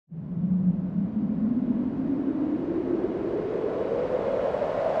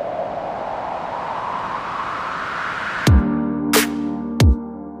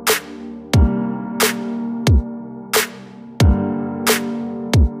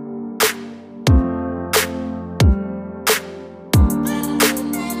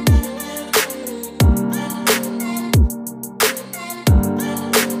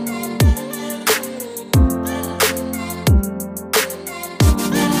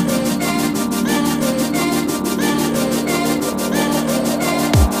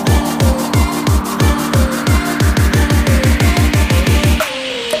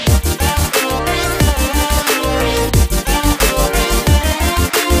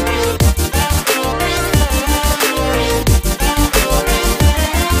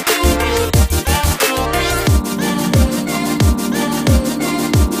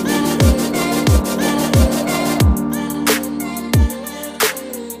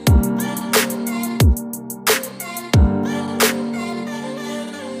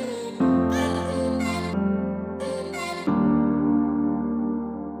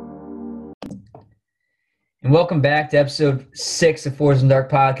And welcome back to episode 6 of Forza and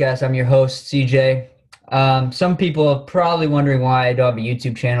Dark Podcast. I'm your host, CJ. Some people are probably wondering why I don't have a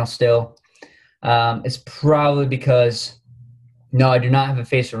YouTube channel still. It's probably because, no, I do not have a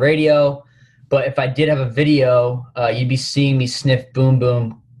face for radio. But if I did have a video, you'd be seeing me sniff Boom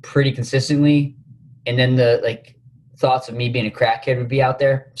Boom pretty consistently. And then the thoughts of me being a crackhead would be out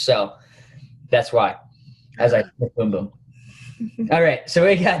there. So that's why, as I sniff Boom Boom. All right, so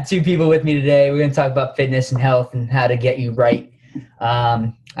we got two people with me today. We're going to talk about fitness and health and how to get you right.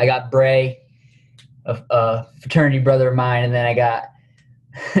 I got Bray, a fraternity brother of mine, and then I got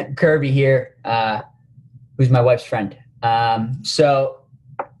Kirby here, who's my wife's friend. So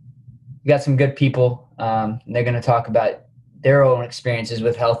we got some good people. They're going to talk about their own experiences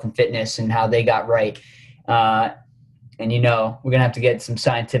with health and fitness and how they got right. And, we're going to have to get some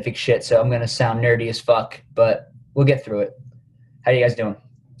scientific shit, so I'm going to sound nerdy as fuck, but we'll get through it. How you guys doing?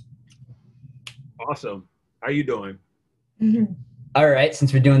 Awesome. How you doing? Mm-hmm. All right.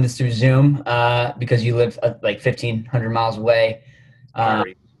 Since we're doing this through Zoom, because you live 1,500 miles away,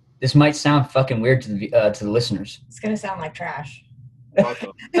 this might sound fucking weird to the listeners. It's gonna sound like trash.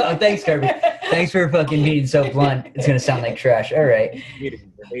 Awesome. Oh, thanks, Kirby. Thanks for fucking being so blunt. It's gonna sound like trash. All right.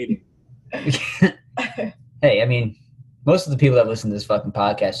 Hating. Hey, I mean, most of the people that listen to this fucking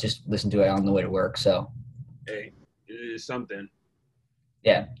podcast just listen to it on the way to work. So. Hey, it is something.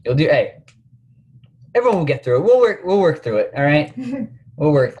 Yeah, you'll do. Hey, everyone will get through it. We'll work through it. All right,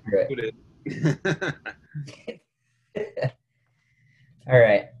 we'll work through it. All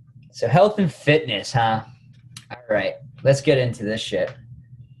right. So health and fitness, huh? All right, let's get into this shit.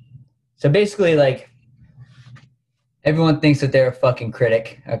 So basically, everyone thinks that they're a fucking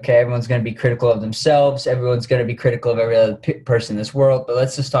critic. Okay, everyone's gonna be critical of themselves. Everyone's gonna be critical of every other person in this world. But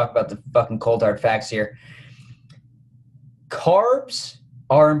let's just talk about the fucking cold hard facts here. Carbs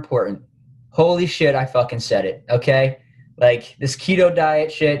are important. Holy shit, I fucking said it, okay? This keto diet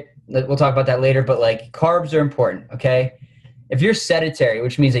shit, we'll talk about that later, but carbs are important, okay? If you're sedentary,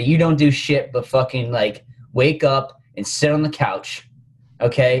 which means that you don't do shit but fucking wake up and sit on the couch,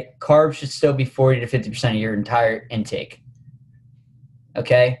 okay? Carbs should still be 40 to 50% of your entire intake,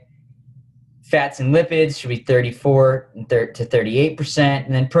 okay? Fats and lipids should be 34 to 38%,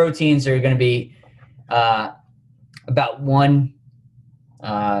 and then proteins are going to be about 1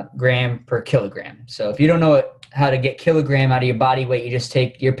 gram per kilogram. So if you don't know how to get kilogram out of your body weight, you just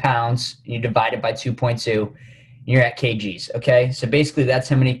take your pounds and you divide it by 2.2 and you're at kgs. Okay. So basically that's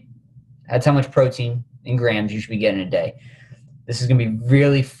how much protein in grams you should be getting a day. This is going to be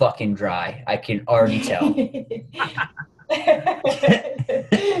really fucking dry. I can already tell.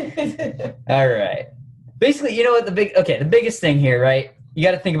 All right. Basically, what the biggest thing here, right? You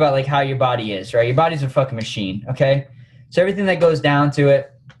got to think about how your body is, right? Your body's a fucking machine. Okay. So everything that goes down to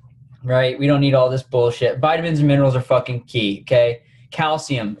it, right? We don't need all this bullshit. Vitamins and minerals are fucking key, okay?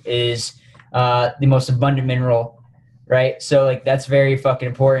 Calcium is the most abundant mineral, right? So, that's very fucking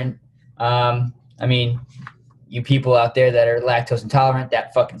important. You people out there that are lactose intolerant,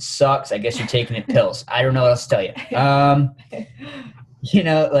 that fucking sucks. I guess you're taking it pills. I don't know what else to tell you.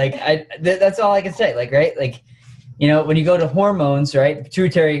 That's all I can say, right? When you go to hormones, right?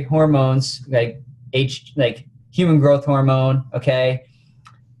 Pituitary hormones, human growth hormone, okay?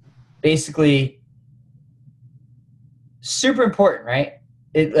 Basically, super important, right?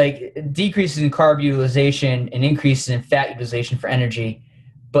 It decreases in carb utilization and increases in fat utilization for energy.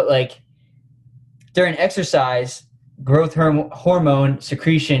 But during exercise, growth hormone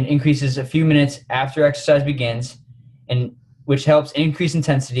secretion increases a few minutes after exercise begins, and which helps increase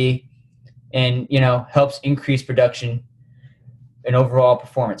intensity and, you know, helps increase production and overall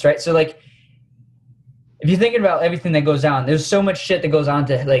performance, right? So like, if you're thinking about everything that goes on, there's so much shit that goes on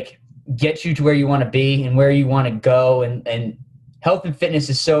to like get you to where you want to be and where you want to go. And health and fitness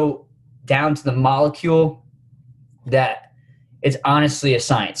is so down to the molecule that it's honestly a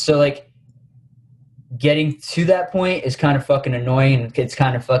science. So like getting to that point is kind of fucking annoying. And it's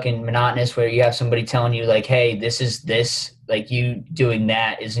kind of fucking monotonous where you have somebody telling you like, hey, this is this, like you doing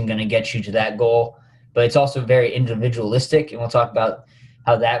that isn't going to get you to that goal. But it's also very individualistic. And we'll talk about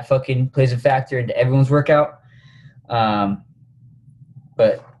how that fucking plays a factor into everyone's workout. But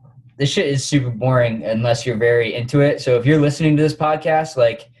this shit is super boring unless you're very into it. So if you're listening to this podcast,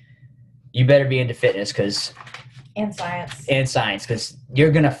 like you better be into fitness and science. Because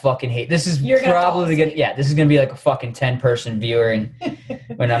you're going to fucking hate. This is this is going to be like a fucking 10-person viewer. And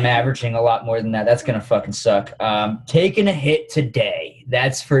when I'm averaging a lot more than that, that's going to fucking suck. Taking a hit today.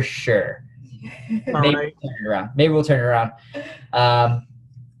 That's for sure. Maybe we'll turn it around.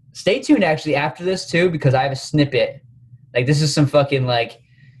 Stay tuned actually after this too, because I have a snippet. Like this is some fucking like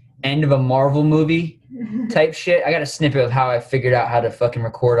end of a Marvel movie type shit. I got a snippet of how I figured out how to fucking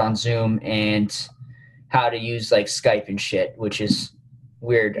record on Zoom and how to use like Skype and shit, which is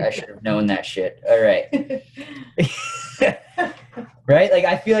weird. I should have known that shit. All right. Right? Like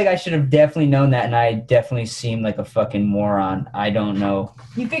I feel like I should have definitely known that, and I definitely seem like a fucking moron. I don't know.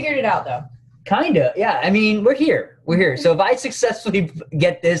 You figured it out though. Kinda, yeah. I mean, we're here. So if I successfully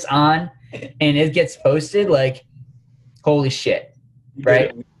get this on and it gets posted, like, holy shit,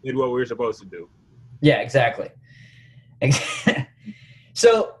 right? We did what we were supposed to do. Yeah, exactly.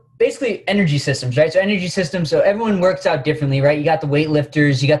 So basically, energy systems, right? So energy systems. So everyone works out differently, right? You got the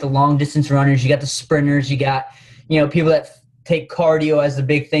weightlifters, you got the long distance runners, you got the sprinters, you got, you know, people that take cardio as the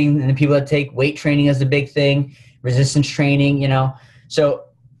big thing, and the people that take weight training as the big thing, resistance training, you know. So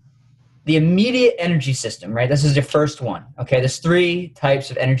the immediate energy system, right? This is the first one. Okay, there's 3 types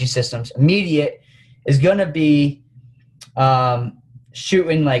of energy systems. Immediate is going to be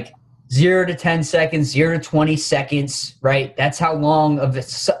shooting like 0 to 10 seconds, 0 to 20 seconds, right? That's how long of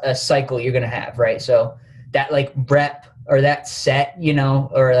a cycle you're going to have, right? So that like rep or that set, you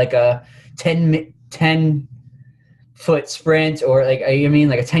know, or like a 10-foot sprint, or like, I mean,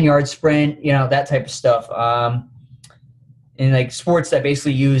 like a 10-yard sprint, you know, that type of stuff. And like sports that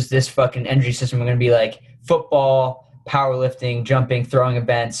basically use this fucking energy system are going to be like football, powerlifting, jumping, throwing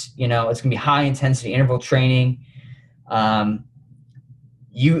events. You know, it's going to be high intensity interval training.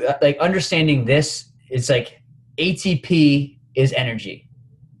 You like understanding this, it's like ATP is energy.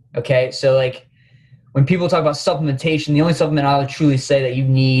 Okay. So like when people talk about supplementation, the only supplement I would truly say that you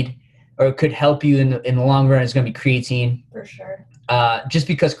need or could help you in the long run is going to be creatine. For sure. Just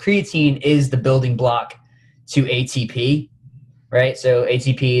because creatine is the building block to ATP. Right, so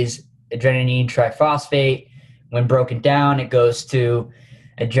ATP is adenine triphosphate. When broken down, it goes to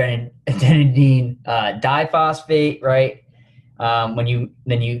adenine diphosphate. Right, when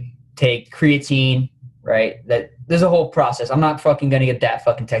you take creatine. Right, that there's a whole process. I'm not fucking gonna get that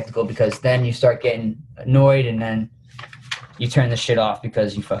fucking technical because then you start getting annoyed and then you turn the shit off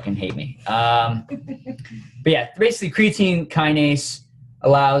because you fucking hate me. But yeah, basically creatine kinase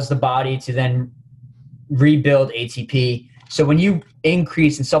allows the body to then rebuild ATP. So when you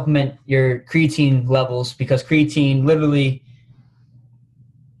increase and supplement your creatine levels, because creatine literally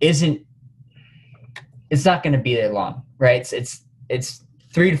it's not going to be there long, right? It's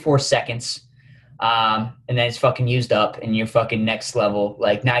 3 to 4 seconds, and then it's fucking used up and you're fucking next level.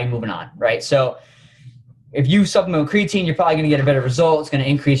 Like now you're moving on, right? So if you supplement with creatine, you're probably going to get a better result. It's going to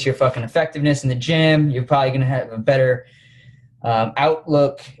increase your fucking effectiveness in the gym. You're probably going to have a better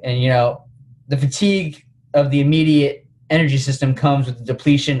outlook, and you know the fatigue of the immediate energy system comes with the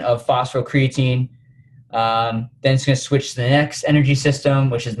depletion of phosphocreatine. Then it's going to switch to the next energy system,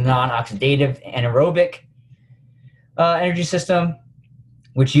 which is non-oxidative anaerobic energy system,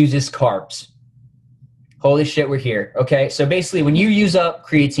 which uses carbs. Holy shit, we're here. Okay, so basically when you use up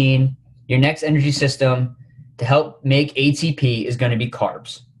creatine, your next energy system to help make ATP is going to be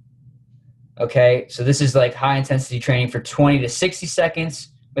carbs. Okay, so this is like high intensity training for 20 to 60 seconds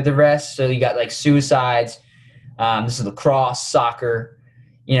with the rest. So you got like suicides. This is lacrosse, soccer,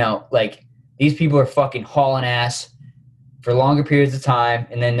 you know, like these people are fucking hauling ass for longer periods of time,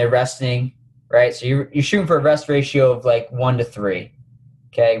 and then they're resting, right? So you're shooting for a rest ratio of like 1 to 3,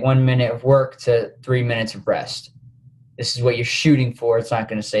 okay? 1 minute of work to 3 minutes of rest. This is what you're shooting for. It's not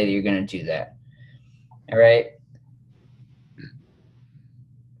going to say that you're going to do that, all right?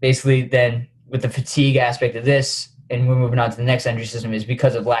 Basically then with the fatigue aspect of this, and we're moving on to the next energy system, is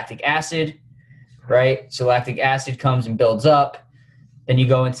because of lactic acid. Right? So lactic acid comes and builds up. Then you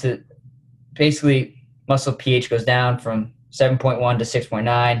go into basically muscle pH goes down from 7.1 to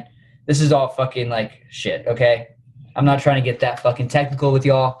 6.9. This is all fucking like shit, okay? I'm not trying to get that fucking technical with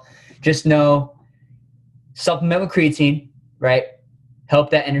y'all. Just know supplement with creatine, right? Help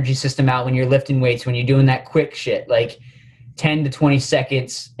that energy system out when you're lifting weights, when you're doing that quick shit, like 10 to 20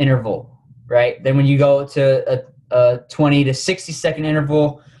 seconds interval, right? Then when you go to a 20 to 60 second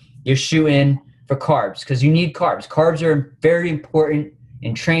interval, you're shooting for carbs because you need carbs. Carbs are very important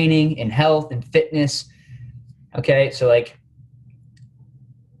in training, in health, and fitness. Okay, so like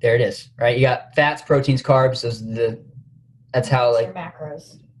there it is, right? You got fats, proteins, carbs. That's how It's like your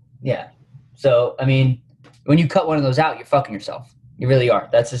macros. yeah. So I mean, when you cut one of those out, you're fucking yourself. You really are.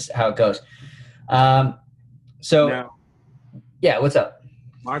 That's just how it goes. So Now, yeah, what's up?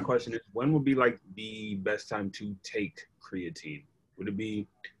 my question is, when would be like the best time to take creatine? Would it be,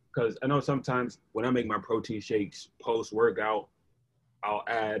 because I know sometimes when I make my protein shakes post workout, I'll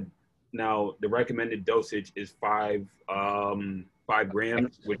add. Now the recommended dosage is 5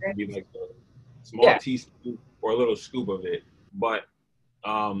 grams, which would be like a small teaspoon or a little scoop of it. But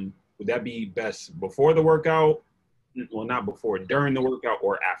would that be best before the workout? Well, not before, during the workout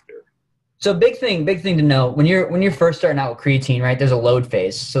or after. So big thing to know when you're first starting out with creatine, right? There's a load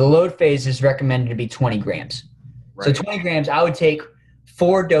phase. So the load phase is recommended to be 20 grams. Right. So 20 grams, I would take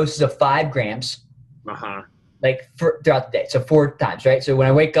 4 doses of 5 grams, like throughout the day. So 4 times, right? So when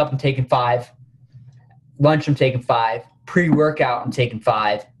I wake up, I'm taking 5. Lunch, I'm taking 5. Pre-workout, I'm taking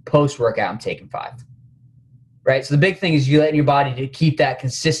 5. Post-workout, I'm taking 5. Right. So the big thing is you letting your body to keep that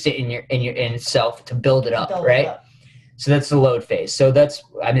consistent in itself to build it up, right? So that's the load phase. So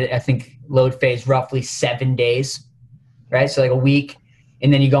I think load phase roughly 7 days, right? So like a week,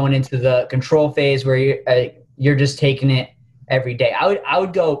 and then you're going into the control phase where you're just taking it every day. I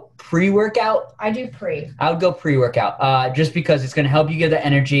would go pre-workout. I do pre. I would go pre-workout, just because it's going to help you get the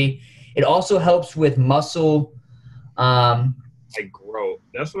energy. It also helps with muscle, like growth.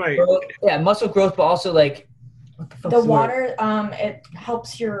 That's what muscle growth, but also like the water. It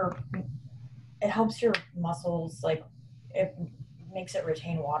helps your muscles, like it makes it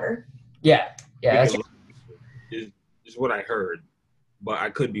retain water. Yeah. That's is what I heard, but I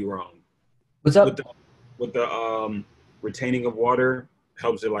could be wrong. What's up? With the retaining of water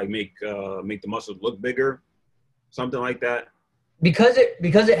helps it like make the muscles look bigger, something like that. Because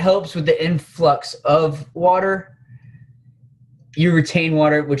it helps with the influx of water, you retain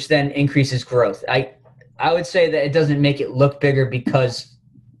water, which then increases growth. I would say that it doesn't make it look bigger because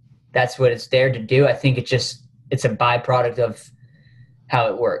that's what it's there to do. I think it's a byproduct of how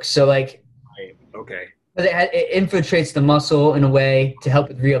it works. So like, okay. But it infiltrates the muscle in a way to help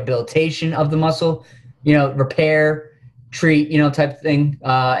with rehabilitation of the muscle, repair, treat, type of thing.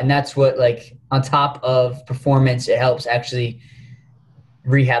 And that's what, like, on top of performance, it helps actually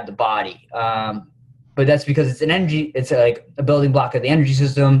rehab the body. But that's because it's an energy, it's like a building block of the energy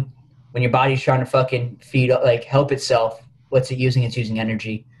system. When your body's trying to fucking help itself, what's it using? It's using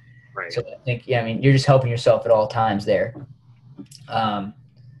energy. Right. So I think, you're just helping yourself at all times there.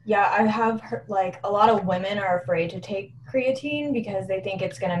 Yeah, I have heard, like, a lot of women are afraid to take creatine because they think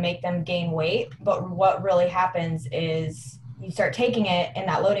it's going to make them gain weight. But what really happens is you start taking it in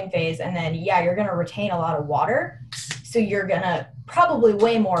that loading phase, and then, you're going to retain a lot of water. So you're going to probably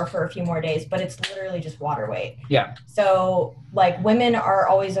weigh more for a few more days, but it's literally just water weight. Yeah. So, like, women are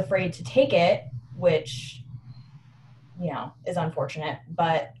always afraid to take it, which, is unfortunate.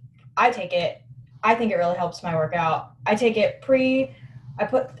 But I take it. I think it really helps my workout. I take it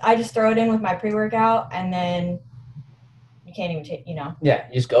I just throw it in with my pre-workout, and then you can't even take, Yeah,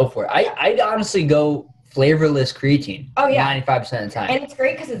 you just go for it. I'd honestly go flavorless creatine. Oh, yeah. 95% of the time. And it's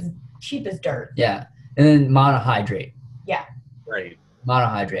great because it's cheap as dirt. Yeah. And then monohydrate. Yeah. Right.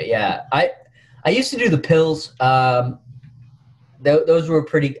 Monohydrate, yeah. I used to do the pills. Those were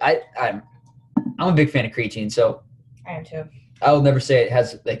pretty. I'm a big fan of creatine, so I am too. I will never say it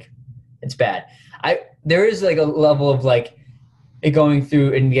has it's bad. There is like a level of like it going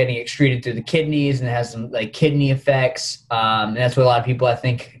through and getting excreted through the kidneys, and it has some like kidney effects. And that's what a lot of people I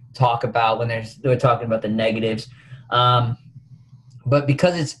think talk about when they're talking about the negatives. But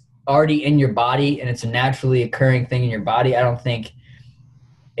because it's already in your body and it's a naturally occurring thing in your body, I don't think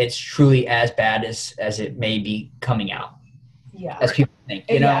it's truly as bad as it may be coming out. Yeah. As people think,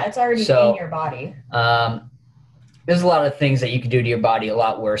 Yeah, it's already in your body. There's a lot of things that you can do to your body a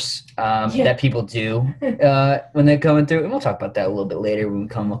lot worse that people do when they're coming through. And we'll talk about that a little bit later when we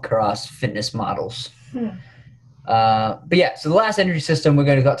come across fitness models. But yeah, so the last energy system we're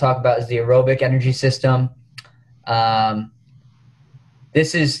going to talk about is the aerobic energy system.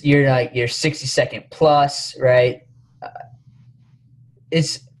 This is your 60-second plus, right?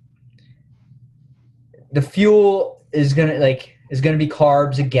 the fuel is gonna be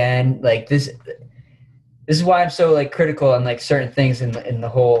carbs again. Like this is why I'm so like critical on like certain things in the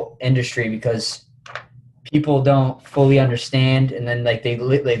whole industry, because people don't fully understand, and then like they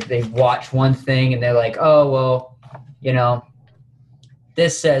watch one thing and they're like, oh well, you know,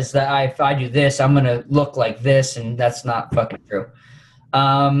 this says that if I do this, I'm gonna look like this, and that's not fucking true.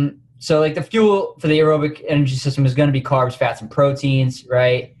 So like the fuel for the aerobic energy system is going to be carbs, fats, and proteins,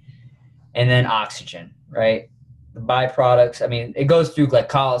 right? And then oxygen, right? The byproducts. I mean, it goes through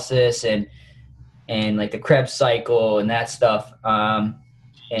glycolysis and like the Krebs cycle and that stuff. And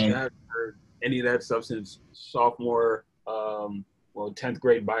I heard any of that stuff since sophomore, 10th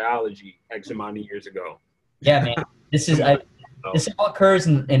grade biology X amount of years ago. Yeah, man. This all occurs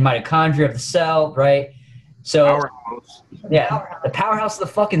in mitochondria of the cell, right? So powerhouse. Yeah, the powerhouse of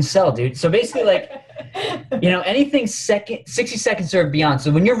the fucking cell, dude. So basically, like, you know, anything 60 seconds or beyond.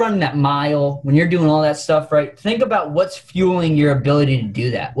 So when you're running that mile, when you're doing all that stuff, right, think about what's fueling your ability to do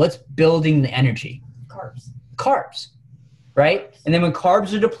that. What's building the energy? Carbs, right? And then when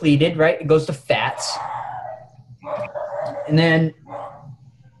carbs are depleted, right, it goes to fats. And then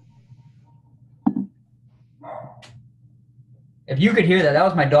if you could hear that, that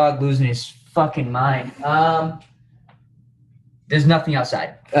was my dog losing his fucking mind. There's nothing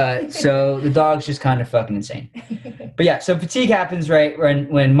outside. So the dog's just kind of fucking insane. But yeah, so fatigue happens, right,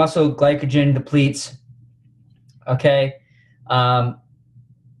 when muscle glycogen depletes. Okay.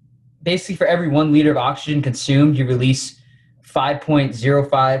 Basically, for every 1 liter of oxygen consumed, you release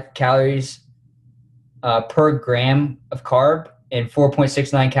 5.05 calories per gram of carb and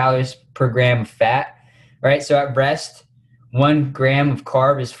 4.69 calories per gram of fat, right? So at rest, 1 gram of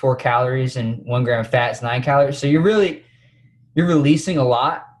carb is 4 calories and 1 gram of fat is 9 calories. So you're releasing a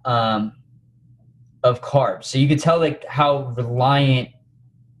lot of carbs. So you can tell like how reliant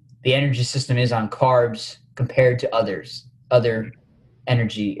the energy system is on carbs compared to other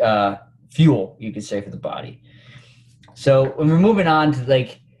energy fuel, you could say, for the body. So when we're moving on to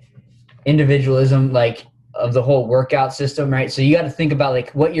like individualism, like of the whole workout system, right? So you got to think about like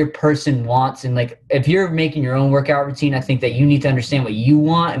what your person wants, and like if you're making your own workout routine, I think that you need to understand what you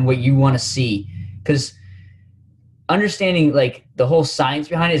want and what you want to see, because understanding like the whole science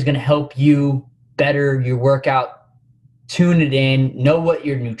behind it is going to help you better your workout, tune it in, know what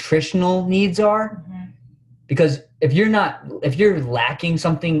your nutritional needs are. Mm-hmm. Because if you're lacking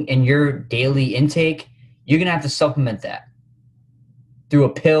something in your daily intake, you're going to have to supplement that through a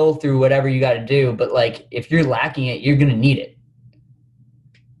pill, through whatever you got to do. But like, if you're lacking it, you're going to need it.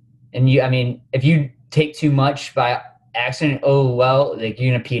 And if you take too much by accident, oh, well, like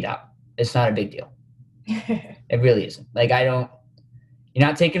you're going to pee it out. It's not a big deal. It really isn't. Like, you're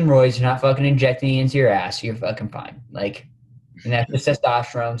not taking roids, you're not fucking injecting it into your ass, you're fucking fine. Like, and that's just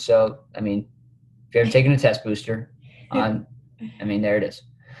testosterone. So, I mean, if you're ever taking a test booster, there it is.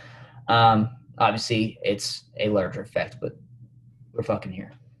 Obviously, it's a larger effect, but we're fucking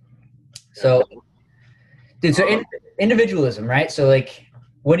here. So, dude, so individualism, right? So, like,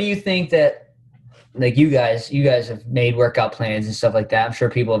 what do you think that, like, you guys have made workout plans and stuff like that. I'm sure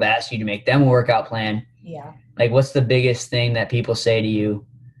people have asked you to make them a workout plan. Yeah. Like, what's the biggest thing that people say to you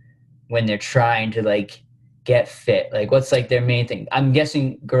when they're trying to, like, get fit? Like, what's, like, their main thing? I'm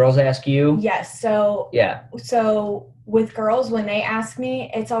guessing girls ask you. Yes. So, yeah. So with girls, when they ask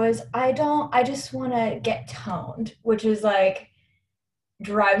me, it's always, I just want to get toned, which is, like,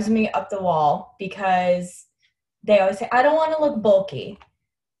 drives me up the wall, because they always say, I don't want to look bulky.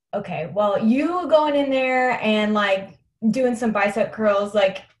 Okay, well, you going in there and, like, doing some bicep curls,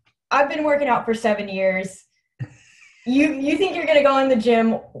 like, I've been working out for 7 years. You think you're going to go in the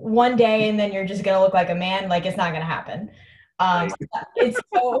gym one day and then you're just going to look like a man? Like, it's not going to happen.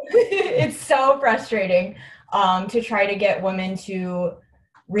 It's so frustrating to try to get women to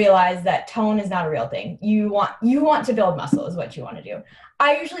realize that tone is not a real thing. You want to build muscle is what you want to do.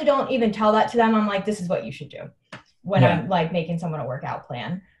 I usually don't even tell that to them. I'm like, this is what you should do when I'm, like, making someone a workout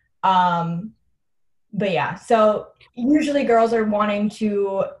plan. But yeah, so usually girls are wanting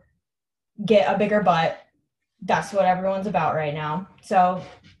to get a bigger butt. That's what everyone's about right now. So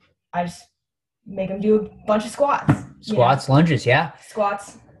I just make them do a bunch of squats. Lunges, yeah.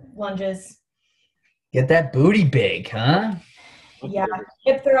 Squats, lunges. Get that booty big, huh? Yeah,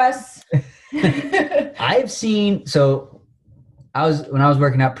 hip thrusts. I've seen, so when I was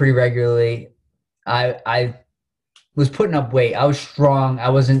working out pretty regularly, I was putting up weight. I was strong. I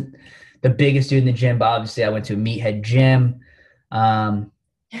wasn't the biggest dude in the gym, but obviously I went to a meathead gym.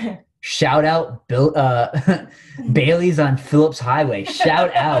 Shout out Bill Bailey's on Phillips Highway.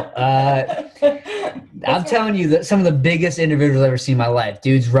 Shout out. I'm telling you that some of the biggest individuals I've ever seen in my life.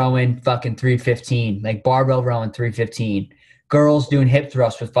 Dudes rowing fucking 315, like barbell rowing 315. Girls doing hip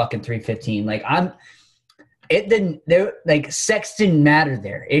thrusts with fucking 315. Like it didn't there like sex didn't matter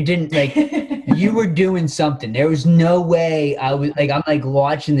there. It didn't like you were doing something. There was no way I'm like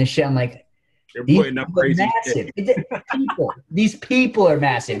watching this shit. I'm like, They're these putting up people are crazy massive. shit. These people are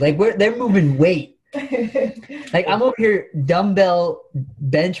massive. Like they're moving weight. Like I'm over here dumbbell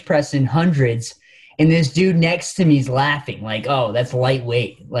bench pressing hundreds, and this dude next to me is laughing. Like, oh, that's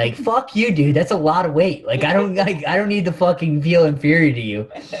lightweight. Like, fuck you, dude. That's a lot of weight. Like I don't need to fucking feel inferior to you.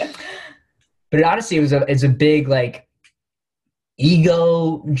 But honestly, it's a big like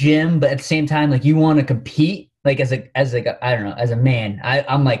ego gym, but at the same time, like you want to compete. Like as I don't know, as a man,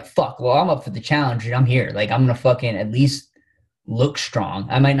 I'm like, fuck, well, I'm up for the challenge and I'm here. Like I'm gonna fucking at least look strong.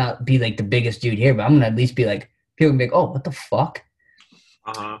 I might not be like the biggest dude here, but I'm gonna at least be like, people can be like, oh, what the fuck?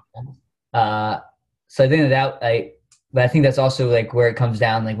 So I think but I think that's also like where it comes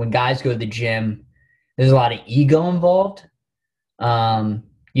down. Like when guys go to the gym, there's a lot of ego involved.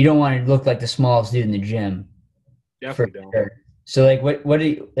 You don't want to look like the smallest dude in the gym. Definitely don't. Sure. So like what do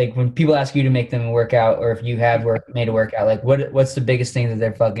you like when people ask you to make them work out, or if you have made a workout, like what's the biggest thing that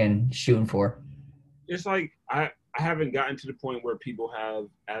they're fucking shooting for? It's like I haven't gotten to the point where people have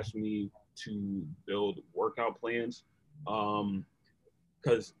asked me to build workout plans.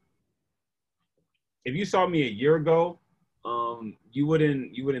 Because if you saw me a year ago, you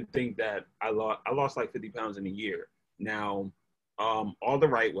wouldn't think that I lost like 50 pounds in a year. Now, all the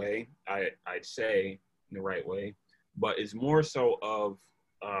right way, I'd say in the right way, but it's more so of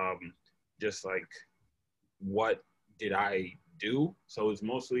just like what did I do? So it's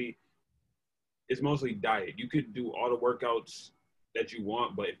mostly diet. You could do all the workouts that you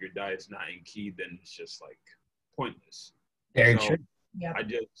want, but if your diet's not in key, then it's just like pointless. Very true. Yeah. I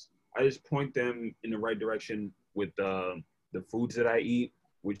just point them in the right direction with the foods that I eat,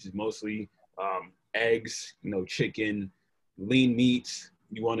 which is mostly eggs, chicken, lean meats.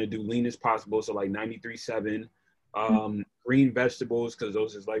 You want to do lean as possible, so like 93.7. Green vegetables, because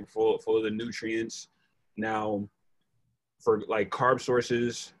those is like full of the nutrients. Now, for like carb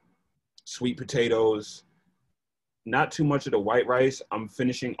sources, sweet potatoes, not too much of the white rice. I'm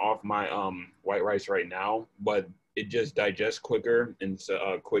finishing off my white rice right now, but it just digests quicker and it's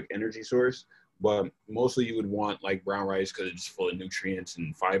a quick energy source. But mostly you would want like brown rice because it's full of nutrients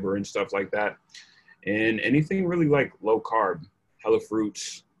and fiber and stuff like that. And anything really like low carb, hella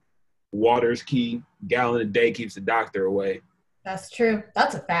fruits, water's key. Gallon a day keeps the doctor away. That's true.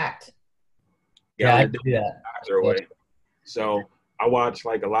 That's a fact. Yeah, I Gallon a can day do that. doctor away. So I watch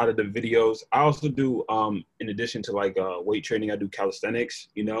like a lot of the videos. I also do, in addition to like weight training, I do calisthenics,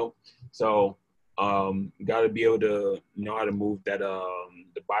 So got to be able to know how to move that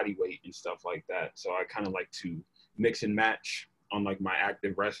the body weight and stuff like that. So I kind of like to mix and match on like my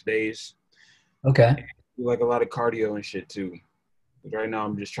active rest days. Okay. Do like a lot of cardio and shit too. Right now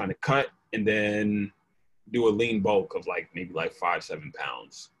I'm just trying to cut and then do a lean bulk of like maybe like 5-7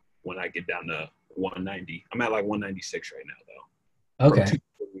 pounds when I get down to 190. I'm at like 196 right now though. Okay. From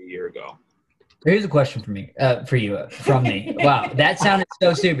a year ago. Here's a question for me, from me. Wow, that sounded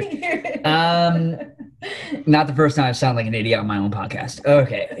so stupid. Not the first time I've sounded like an idiot on my own podcast.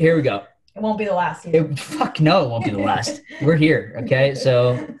 Okay, here we go. It won't be the last. Fuck no, it won't be the last. We're here, okay?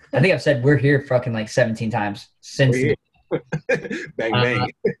 So I think I've said we're here fucking like 17 times since. Bang, bang.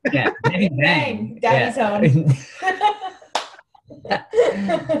 Yeah, bang, bang. Daddy's home.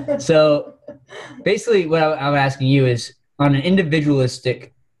 So basically what I'm asking you is on an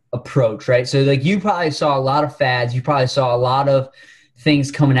individualistic approach, right? So like you probably saw a lot of fads. You probably saw a lot of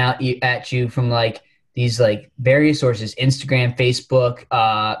things coming out at you from like these like various sources, Instagram, Facebook,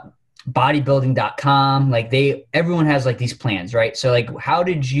 bodybuilding.com. Like everyone has like these plans, right? So like how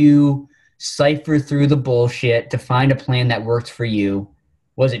did you cipher through the bullshit to find a plan that worked for you?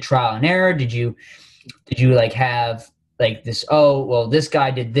 Was it trial and error? Did you like have like this, oh, well, this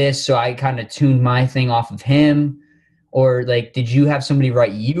guy did this, so I kind of tuned my thing off of him? Or like, did you have somebody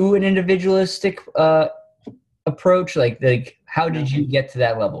write you an individualistic approach? Like how did you get to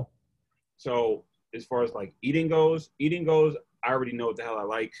that level? So as far as like eating goes, I already know what the hell I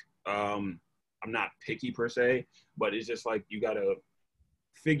like. I'm not picky per se, but it's just like you got to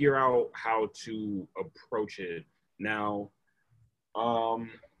figure out how to approach it. Now,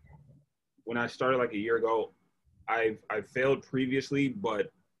 when I started like a year ago, I failed previously, but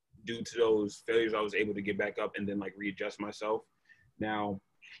due to those failures, I was able to get back up and then like readjust myself. Now,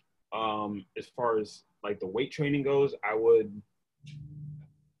 as far as like the weight training goes, I would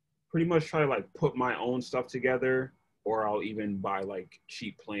pretty much try to like put my own stuff together, or I'll even buy like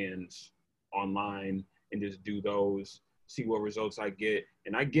cheap plans online and just do those, see what results I get.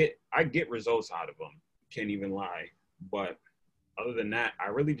 And I get results out of them. Can't even lie. But other than that, I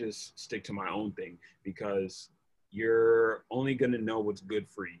really just stick to my own thing, because you're only going to know what's good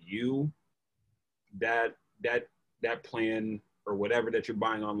for you. That plan or whatever that you're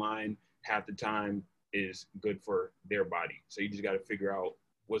buying online, half the time is good for their body. So you just got to figure out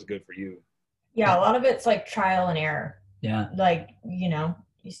what's good for you. Yeah, a lot of it's like trial and error. Yeah. Like,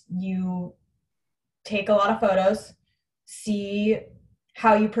 you take a lot of photos, see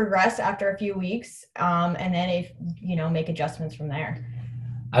how you progress after a few weeks, and then if make adjustments from there.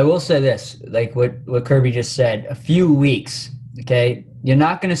 I will say this, like what Kirby just said, a few weeks, okay? You're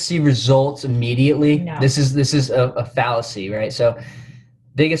not going to see results immediately. No. This is a fallacy, right? So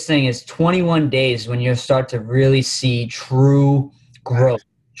biggest thing is 21 days when you start to really see true growth,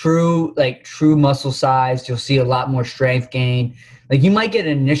 true muscle size. You'll see a lot more strength gain. Like, you might get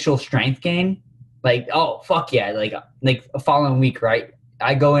an initial strength gain, like, oh, fuck yeah, like a following week, right?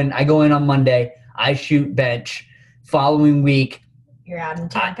 I go in on Monday, I shoot bench. Following week, you're adding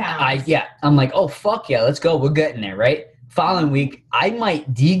 10 pounds. I'm like, oh, fuck yeah, let's go. We're getting there, right? Following week, I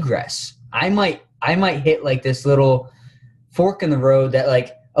might degress. I might hit like this little fork in the road that,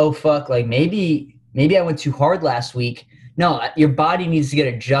 like, oh, fuck, like maybe I went too hard last week. No, your body needs to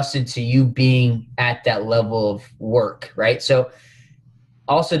get adjusted to you being at that level of work, right? So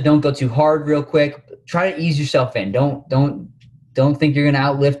also don't go too hard real quick. Try to ease yourself in. Don't think you're going to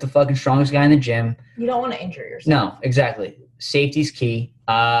outlift the fucking strongest guy in the gym. You don't want to injure yourself. No, exactly. Safety's key.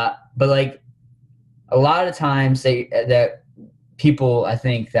 But like a lot of times that people, I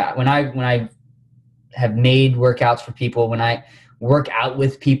think that when I have made workouts for people, when I work out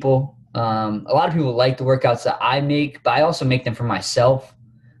with people, a lot of people like the workouts that I make, but I also make them for myself.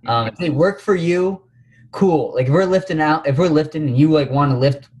 If they work for you, cool. Like, if we're lifting and you like want to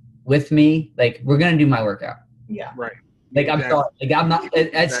lift with me, like, we're going to do my workout. Yeah. Right. Like, I'm sorry. Like, I'm not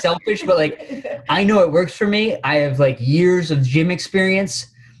as selfish, but like, I know it works for me. I have like years of gym experience.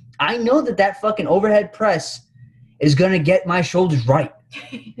 I know that fucking overhead press is going to get my shoulders right.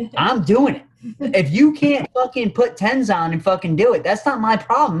 I'm doing it. If you can't fucking put 10s on and fucking do it, that's not my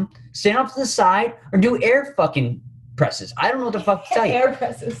problem. Stand up to the side or do air fucking presses. I don't know what the fuck to tell you. Air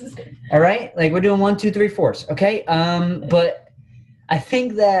presses. All right? Like, we're doing 1, 2, 3, 4s. Okay? But I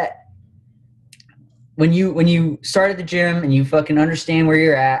think that when you start at the gym and you fucking understand where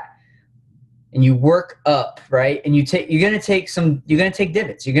you're at and you work up, right? And you're gonna take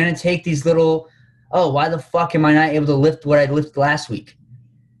divots. You're gonna take these little, oh, why the fuck am I not able to lift what I lifted last week?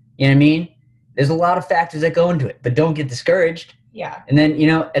 You know what I mean? There's a lot of factors that go into it, but don't get discouraged. Yeah. And then,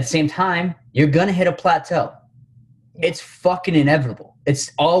 at the same time, you're gonna hit a plateau. Yeah. It's fucking inevitable.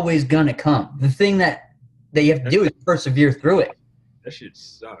 It's always gonna come. The thing that you have to do is persevere through it. That shit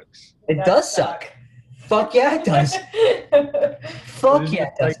sucks. It does suck. Fuck yeah, it does. Fuck yeah,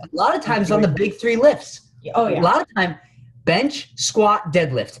 it does. A lot of times on the big 3 lifts. Oh, yeah. A lot of time, bench, squat,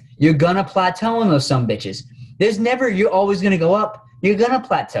 deadlift. You're gonna plateau on those some bitches. You're always gonna go up. You're gonna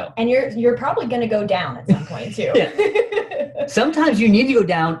plateau. And you're probably gonna go down at some point too. Yeah. Sometimes you need to go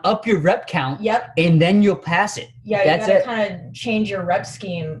down, up your rep count. Yep. And then you'll pass it. Yeah, you gotta kind of change your rep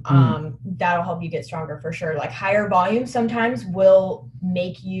scheme. That'll help you get stronger for sure. Like, higher volume sometimes will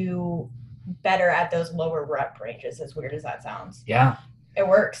make you better at those lower rep ranges, as weird as that sounds. Yeah. It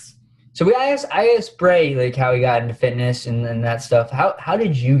works. So I asked Bray, like, how he got into fitness and that stuff. How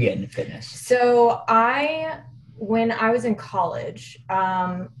did you get into fitness? So when I was in college,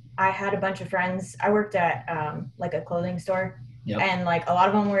 I had a bunch of friends. I worked at like a clothing store. Yep. And like a lot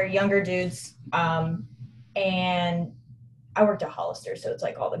of them were younger dudes. And I worked at Hollister, so it's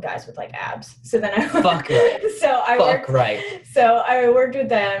like all the guys with like abs. So then I Fuck right. So I worked with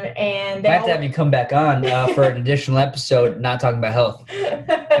them, and they I have to have you come back on for an additional episode, not talking about health.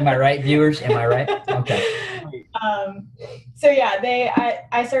 Am I right, viewers? Am I right? Okay. So yeah,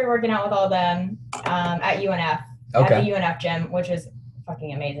 I started working out with all of them at UNF. Okay. At the UNF gym, which is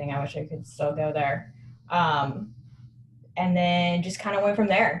fucking amazing. I wish I could still go there. And then just kind of went from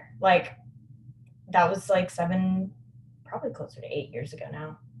there. Like, that was like 7, probably closer to 8 years ago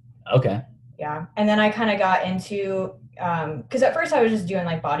now. Okay. Yeah. And then I kind of got into, because at first I was just doing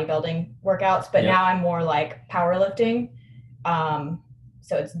like bodybuilding workouts, but now I'm more like powerlifting.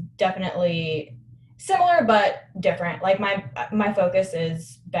 So it's definitely similar, but different. Like, my focus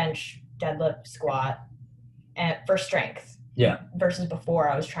is bench, deadlift, squat, and for strength. Yeah. Versus before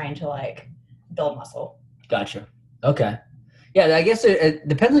I was trying to like build muscle. Gotcha. Okay. Yeah, I guess it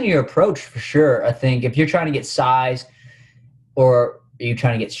depends on your approach for sure. I think if you're trying to get size or, are you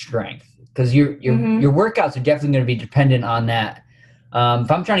trying to get strength? Because your workouts are definitely going to be dependent on that.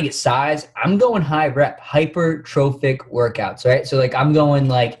 If I'm trying to get size, I'm going high rep, hypertrophic workouts, right? So like I'm going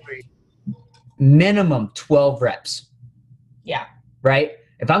like minimum 12 reps. Yeah. Right?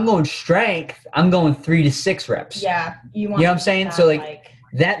 If I'm going strength, I'm going 3 to 6 reps. Yeah. You know what I'm saying? So like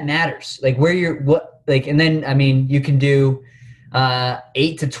that matters. Like where you're what like, and then I mean you can do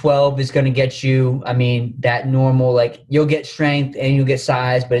 8 to 12 is going to get you, I mean, that normal, like you'll get strength and you'll get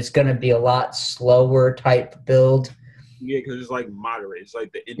size, but it's going to be a lot slower type build. Yeah, because it's like moderate. It's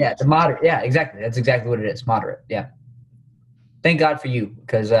like the moderate. Yeah, exactly. That's exactly what it is. Moderate. Yeah. Thank God for you,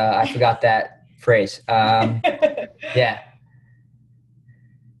 because I forgot that phrase. Yeah.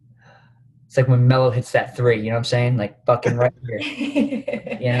 It's like when Melo hits that 3, you know what I'm saying? Like fucking right here.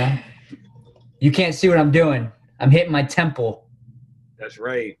 You know? You can't see what I'm doing. I'm hitting my temple. That's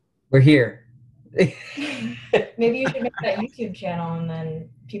right. We're here. Maybe you should make that YouTube channel and then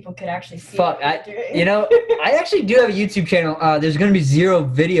people could actually see you know, I actually do have a YouTube channel. There's going to be 0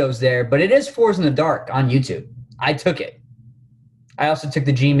 videos there, but it is Fours in the Dark on YouTube. I took it. I also took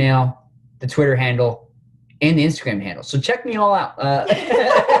the Gmail, the Twitter handle, and the Instagram handle. So check me all out.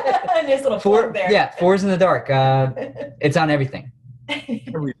 Nice little plug there. Yeah, Fours in the Dark. It's on everything.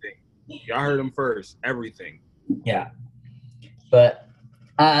 Everything. Y'all heard them first. Everything. Yeah. But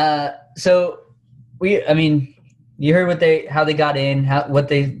so I mean, you heard how they got in, what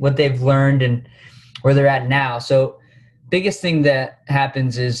they've learned and where they're at now. So biggest thing that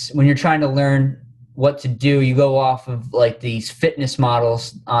happens is when you're trying to learn what to do, you go off of like these fitness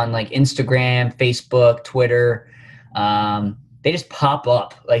models on like Instagram, Facebook, Twitter. They just pop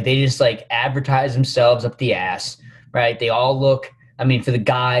up. Like they just like advertise themselves up the ass, right? They all look, I mean, for the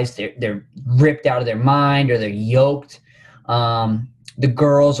guys, they're ripped out of their mind or they're yoked. The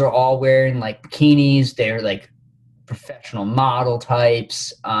girls are all wearing like bikinis. They're like professional model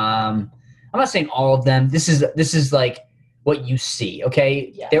types. I'm not saying all of them. This is like what you see.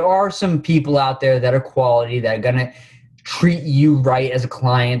 Okay. Yeah. There are some people out there that are quality, that are going to treat you right as a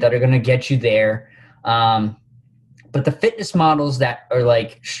client, that are going to get you there. But the fitness models that are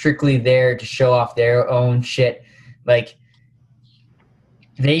like strictly there to show off their own shit, like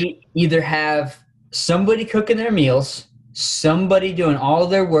they either have somebody cooking their meals, somebody doing all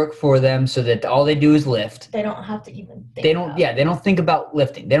their work for them so that all they do is lift. They don't have to even think they don't think about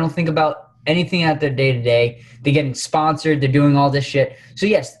lifting. They don't think about anything at their day-to-day. They're getting sponsored. They're doing all this shit. So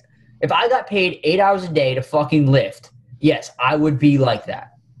yes, if I got paid 8 hours a day to fucking lift, yes, I would be like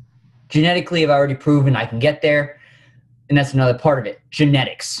that. Genetically, I've already proven I can get there. And that's another part of it.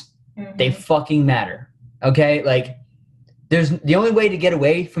 Genetics. Mm-hmm. They fucking matter. Okay? Like, the only way to get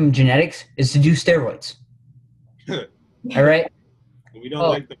away from genetics is to do steroids. All right? We don't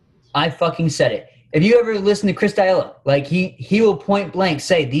like them. I fucking said it. If you ever listen to Chris D'Elia, like he will point blank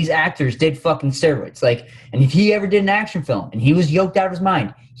say these actors did fucking steroids. Like, and if he ever did an action film and he was yoked out of his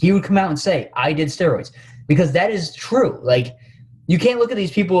mind, he would come out and say, I did steroids. Because that is true. Like, you can't look at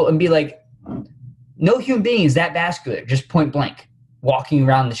these people and be like, no human being is that vascular, just point blank, walking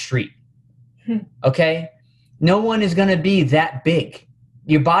around the street. Okay? No one is going to be that big.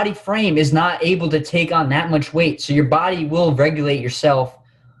 Your body frame is not able to take on that much weight. So your body will regulate yourself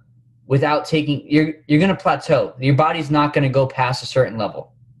without taking, you're going to plateau. Your body's not going to go past a certain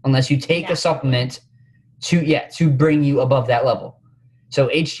level unless you take a supplement to bring you above that level. So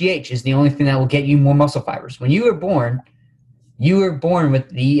HGH is the only thing that will get you more muscle fibers. When you were born with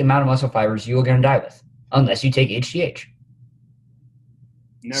the amount of muscle fibers you were going to die with, unless you take HGH.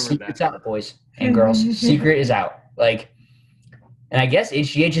 Secret's out, boys and girls. Secret is out. Like, and I guess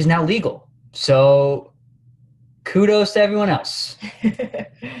HGH is now legal. So kudos to everyone else.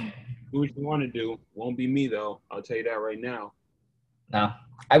 Do what you want to do. Won't be me, though. I'll tell you that right now. No.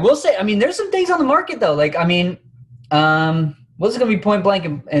 I will say, I mean, there's some things on the market, though. Like, I mean, what's going to be point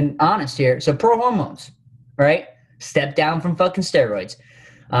blank and honest here? So pro hormones, right? Step down from fucking steroids.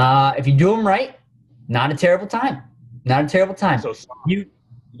 If you do them right, not a terrible time. Not a terrible time. So you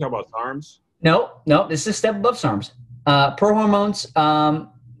talk about SARMs? No, this is a step above SARMs. Pro hormones,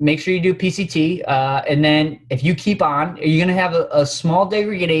 make sure you do PCT. And then if you keep on, you're going to have a small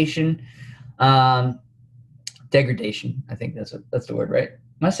degradation. Degradation. I think that's the word, right?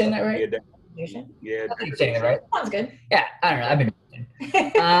 Am I saying that right? Yeah. I think you're saying it right. Sounds good. Yeah, I don't know. I've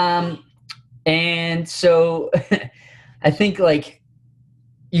been and so I think like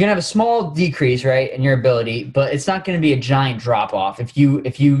you're gonna have a small decrease, right, in your ability, but it's not gonna be a giant drop off if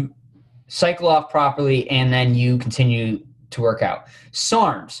you cycle off properly and then you continue to work out.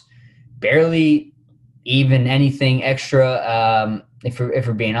 SARMs, barely even anything extra. If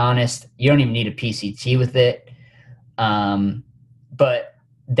we're being honest, you don't even need a PCT with it. But but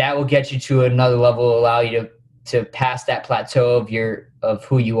that will get you to another level, allow you to pass that plateau of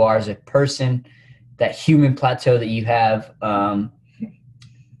who you are as a person, that human plateau that you have, and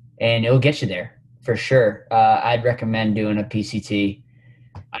it'll get you there for sure. I'd recommend doing a PCT.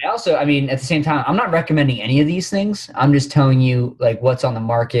 I mean, at the same time, I'm not recommending any of these things. I'm just telling you like what's on the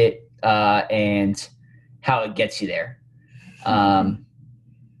market and how it gets you there.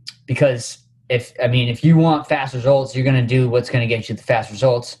 Because if you want fast results, you're going to do what's going to get you the fast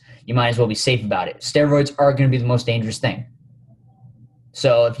results. You might as well be safe about it. Steroids are going to be the most dangerous thing.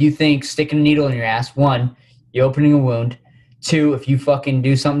 So if you think sticking a needle in your ass, 1, you're opening a wound. 2, if you fucking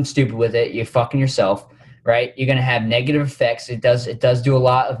do something stupid with it, you're fucking yourself, right? You're going to have negative effects. It does do a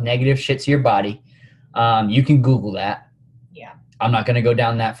lot of negative shit to your body. You can Google that. Yeah. I'm not going to go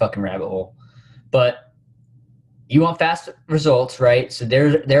down that fucking rabbit hole. But you want fast results, right? So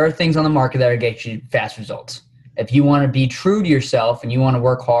there are things on the market that are get you fast results. If you want to be true to yourself and you want to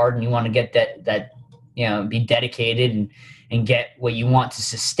work hard and you want to get that be dedicated and get what you want to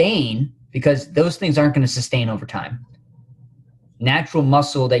sustain, because those things aren't going to sustain over time. Natural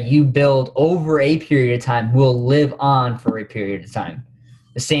muscle that you build over a period of time will live on for a period of time.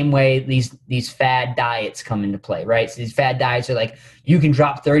 The same way these fad diets come into play, right? So these fad diets are like, you can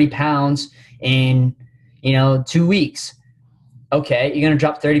drop 30 pounds in 2 weeks. Okay, you're going to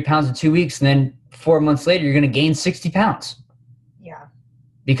drop 30 pounds in 2 weeks, and then 4 months later, you're going to gain 60 pounds. Yeah.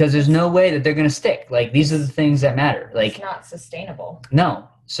 Because there's no way that they're going to stick. Like, these are the things that matter. Like, it's not sustainable. No.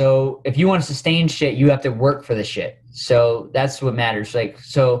 So if you want to sustain shit, you have to work for the shit. So that's what matters. Like,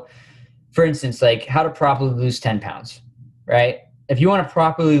 so for instance, like how to properly lose 10 pounds, right? If you want to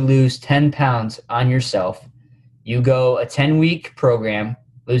properly lose 10 pounds on yourself, you go a 10-week program,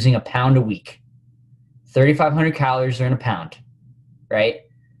 losing a pound a week. 3,500 calories are in a pound, right?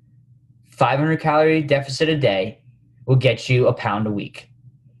 500 calorie deficit a day will get you a pound a week.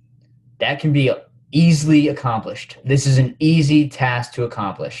 That can be easily accomplished. This is an easy task to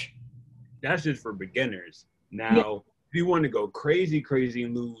accomplish. That's just for beginners. Now, if you want to go crazy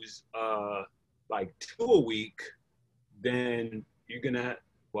and lose like 2 a week, then you're going to,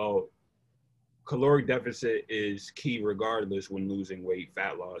 caloric deficit is key regardless when losing weight,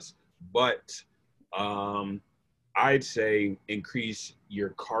 fat loss. But I'd say increase your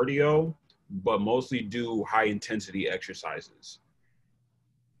cardio, but mostly do high intensity exercises.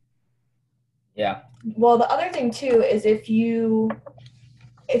 Yeah. Well, the other thing too is if you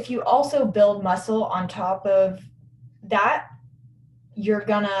also build muscle on top of that, you're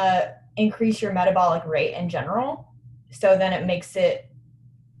gonna increase your metabolic rate in general. So then it makes it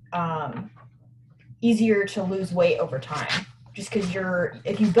easier to lose weight over time. Just because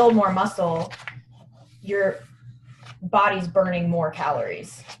if you build more muscle, your body's burning more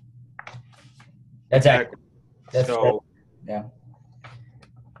calories. That's accurate. Yeah.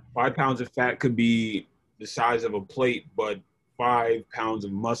 5 pounds of fat could be the size of a plate, but 5 pounds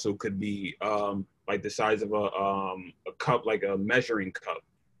of muscle could be like the size of a cup, like a measuring cup.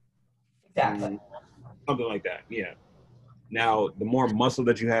 Exactly. Something like that. Yeah. Now, the more muscle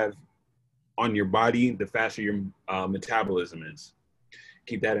that you have on your body, the faster your metabolism is.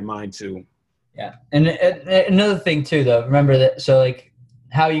 Keep that in mind too. Yeah. And another thing too, though, remember that. So like,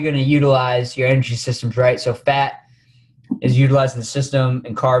 how are you going to utilize your energy systems, right? So fat is utilized in the system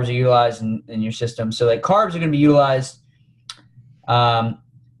and carbs are utilized in your system. So like carbs are going to be utilized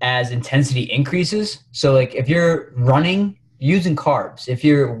as intensity increases. So like if you're running, using carbs. If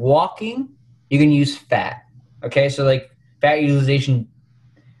you're walking, you can use fat. Okay. So like fat utilization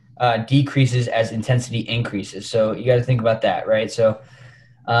decreases as intensity increases. So you got to think about that, right? So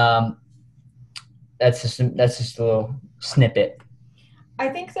that's just a little snippet. I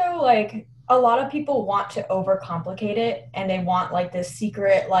think though, like a lot of people want to overcomplicate it and they want like this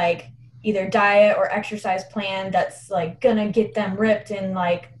secret, like either diet or exercise plan that's like gonna get them ripped in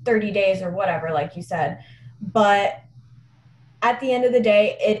like 30 days or whatever, like you said. But at the end of the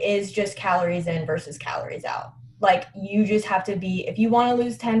day, it is just calories in versus calories out. Like you just have to be, if you want to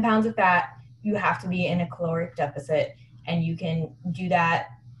lose 10 pounds of fat, you have to be in a caloric deficit, and you can do that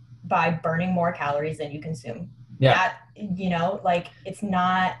by burning more calories than you consume. Yeah. That, like it's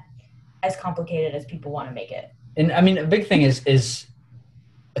not as complicated as people want to make it. And I mean, a big thing is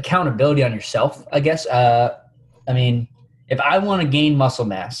accountability on yourself, I guess. I mean, if I want to gain muscle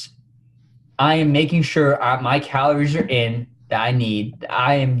mass, I am making sure my calories are in that I need.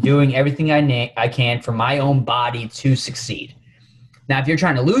 I am doing everything I can for my own body to succeed. Now, if you're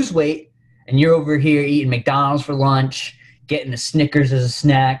trying to lose weight and you're over here eating McDonald's for lunch, getting a Snickers as a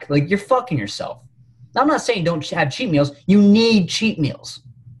snack, like you're fucking yourself. Now, I'm not saying don't have cheat meals. You need cheat meals.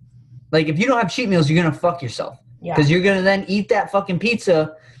 Like if you don't have cheat meals, you're going to fuck yourself. Yeah. Because you're gonna then eat that fucking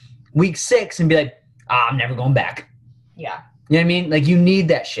pizza week 6 and be like, I'm never going back. Yeah. You know what I mean? Like, you need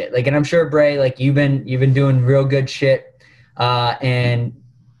that shit. Like, and I'm sure, Bray, like, you've been doing real good shit, and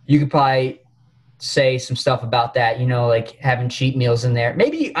you could probably say some stuff about that. You know, like having cheat meals in there.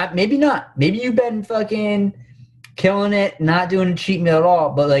 Maybe not. Maybe you've been fucking killing it, not doing a cheat meal at all.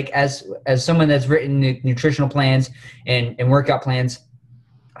 But like, as someone that's written nutritional plans and workout plans,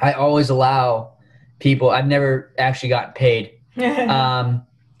 I always allow people. I've never actually gotten paid,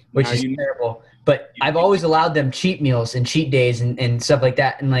 which is terrible. But I've always allowed them cheat meals and cheat days and stuff like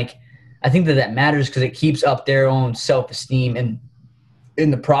that. And like, I think that matters because it keeps up their own self-esteem and in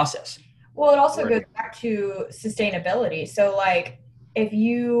the process. Well, it also goes back to sustainability. So like, if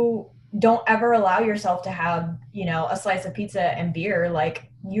you don't ever allow yourself to have, you know, a slice of pizza and beer, like,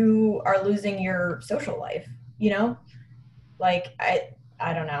 you are losing your social life, you know? Like,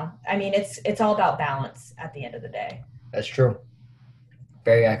 I don't know. I mean, it's all about balance at the end of the day. That's true.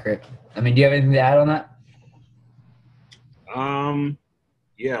 Very accurate. I mean, do you have anything to add on that?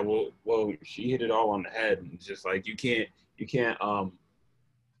 Yeah, well, she hit it all on the head. It's just like you can't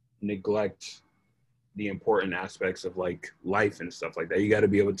neglect the important aspects of like life and stuff like that. You got to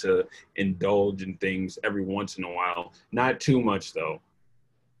be able to indulge in things every once in a while. Not too much though.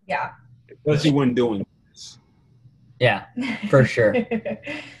 Yeah. Especially when doing this. Yeah, for sure.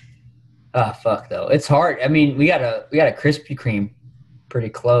 Fuck though. It's hard. I mean, we got a Krispy Kreme pretty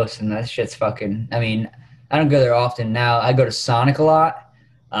close, and that shit's fucking. I mean, I don't go there often now. I go to Sonic a lot.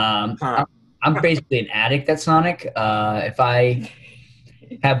 I'm basically an addict at Sonic. If I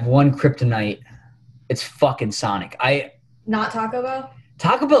have one kryptonite, it's fucking Sonic. Not Taco Bell?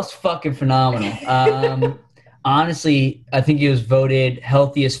 Taco Bell's fucking phenomenal. Honestly, I think it was voted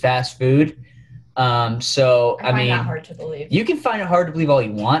healthiest fast food. So I mean, that hard to believe. You can find it hard to believe all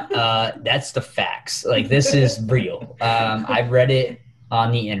you want. That's the facts. Like, this is real. I've read it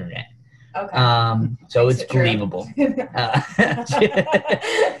on the internet. Okay. So it's believable.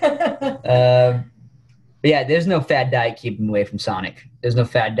 But yeah, there's no fad diet keeping away from Sonic. There's no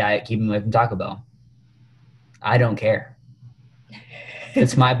fad diet keeping away from Taco Bell. I don't care.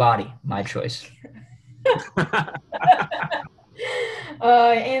 It's my body, my choice.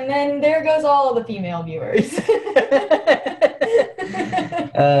 And then there goes all the female viewers.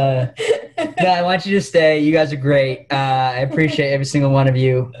 No, I want you to stay. You guys are great. I appreciate every single one of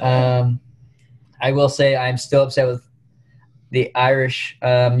you. I will say I'm still upset with the Irish.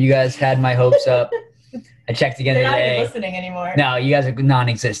 You guys had my hopes up. I checked again They're today. not even listening anymore. No, you guys are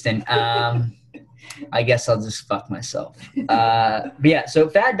non-existent. I guess I'll just fuck myself. But yeah, so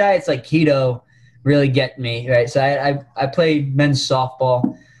fad diets like keto really get me, right? So I played men's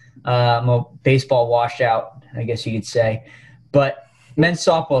softball. I'm a baseball washout, I guess you could say. But men's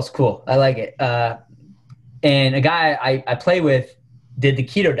softball is cool. I like it. And a guy I play with did the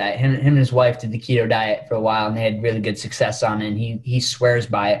keto diet. Him and his wife did the keto diet for a while, and they had really good success on it, and he swears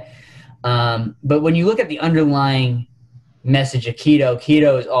by it. But when you look at the underlying message of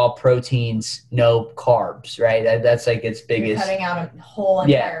keto is all proteins, no carbs, right? That's like its biggest. You're cutting out a whole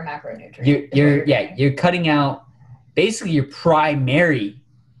entire macronutrient. You're cutting out basically your primary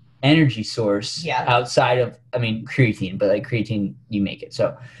energy source outside of, I mean, creatine, but like creatine, you make it.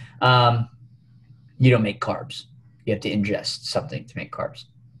 So you don't make carbs. You have to ingest something to make carbs.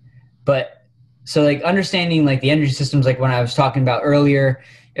 But so like understanding like the energy systems, like when I was talking about earlier,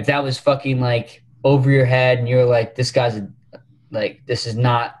 if that was fucking like over your head and you're like, this guy's this is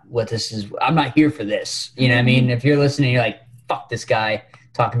not what this is. I'm not here for this. You know what I mean? If you're listening, you're like, fuck this guy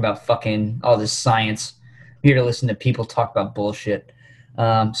talking about fucking all this science. I'm here to listen to people talk about bullshit.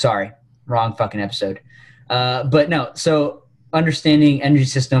 Sorry, wrong fucking episode. But no, so understanding energy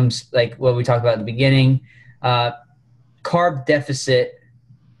systems, like what we talked about at the beginning, carb deficit,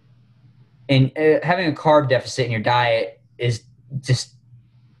 and having a carb deficit in your diet is just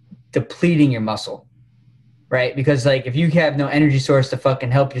depleting your muscle, right? Because like if you have no energy source to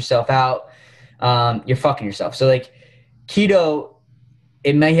fucking help yourself out, you're fucking yourself. So like keto,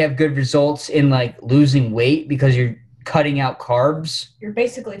 it may have good results in like losing weight because you're cutting out carbs. You're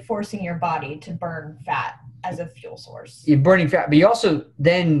basically forcing your body to burn fat as a fuel source. You're burning fat, but you're also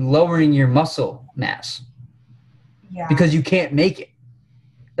then lowering your muscle mass. Yeah. Because you can't make it.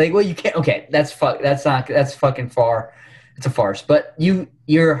 Like, well, you can't. Okay, that's fucking far. It's a farce. But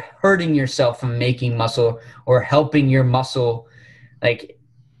you're hurting yourself from making muscle or helping your muscle like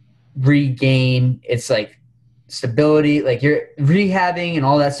regain its like stability. Like you're rehabbing and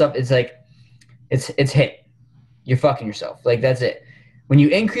all that stuff. It's like it's hit. You're fucking yourself. Like that's it. When you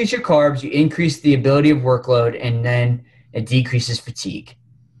increase your carbs, you increase the ability of workload, and then it decreases fatigue.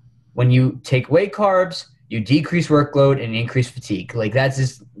 When you take away carbs, you decrease workload and increase fatigue. Like that's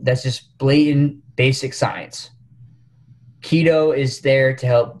just blatant basic science. Keto is there to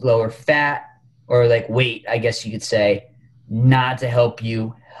help lower fat or like weight, I guess you could say, not to help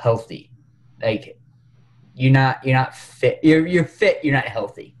you healthy. Like you're not fit. You're fit, you're not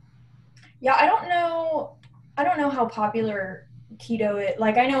healthy. Yeah, I don't know how popular keto is.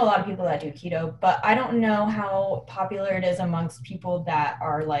 Like I know a lot of people that do keto, but I don't know how popular it is amongst people that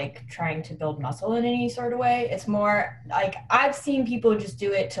are like trying to build muscle in any sort of way. It's more like I've seen people just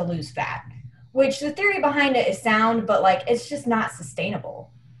do it to lose fat, which the theory behind it is sound, but like it's just not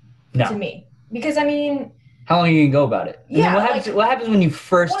sustainable to me. Because I mean, how long are you gonna go about it? Yeah. What happens when you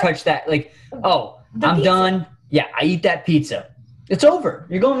first touch that? Like, I'm pizza. Done. Yeah, I eat that pizza. It's over.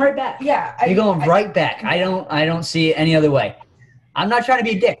 You're going right back. Yeah. You're going right back. I don't see it any other way. I'm not trying to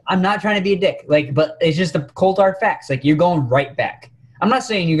be a dick. Like, but it's just the cold hard facts. Like, you're going right back. I'm not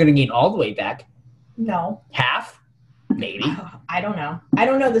saying you're gonna gain all the way back. No. Half? Maybe. I don't know. I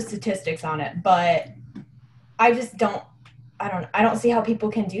don't know the statistics on it, but I just don't. I don't see how people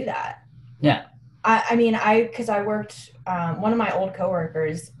can do that. Yeah. I mean, because I worked, one of my old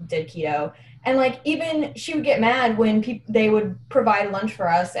coworkers did keto, and like even she would get mad when they would provide lunch for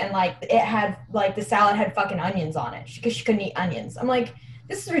us, and like it had like the salad had fucking onions on it because she couldn't eat onions. I'm like,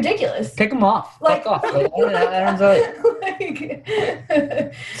 this is ridiculous. Pick them off. Like, fuck off. Like, I don't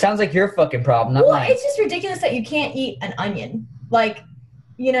like, sounds like your fucking problem, not mine. It's just ridiculous that you can't eat an onion. Like,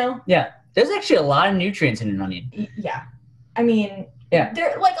 you know? Yeah. There's actually a lot of nutrients in an onion. Yeah. I mean,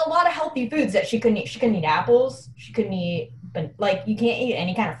 there are like a lot of healthy foods that she couldn't eat. She couldn't eat apples. She couldn't eat, but like you can't eat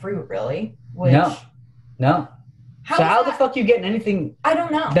any kind of fruit really. No. How the fuck are you getting anything? I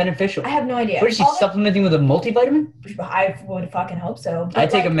don't know. Beneficial? I have no idea. What is she supplementing with a multivitamin? I would fucking hope so. I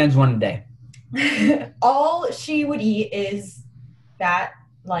take a men's one a day. All she would eat is that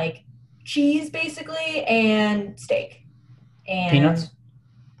like cheese basically and steak and peanuts.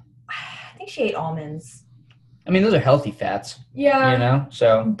 I think she ate almonds. I mean, those are healthy fats. Yeah. You know,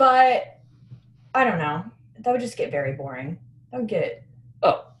 so. But I don't know. That would just get very boring. That would get.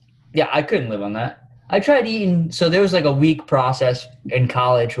 Oh, yeah. I couldn't live on that. I tried eating. So there was like a week process in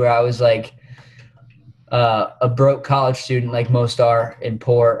college where I was like a broke college student, like most are, and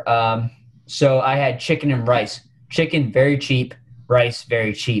poor. So I had chicken and rice. Chicken, very cheap. Rice,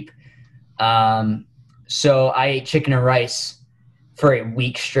 very cheap. So I ate chicken and rice for a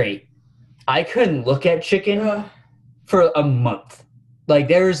week straight. I couldn't look at chicken for a month. Like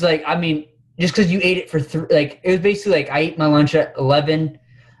there was like, I mean, just because you ate it for it was basically like I ate my lunch at 11.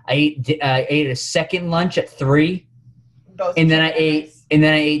 I ate a second lunch at 3, and then I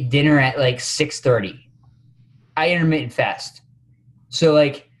ate dinner at like 6:30. I intermittent fast. So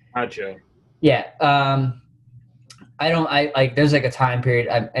like, gotcha. Yeah. There's like a time period.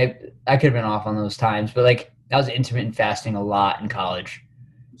 I could have been off on those times, but like I was intermittent fasting a lot in college.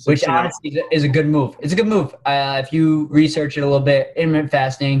 Which honestly is a good move. It's a good move. If you research it a little bit, intermittent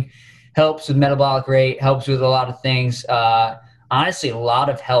fasting helps with metabolic rate, helps with a lot of things. Honestly, a lot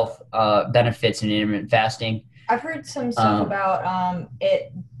of health benefits in intermittent fasting. I've heard some stuff about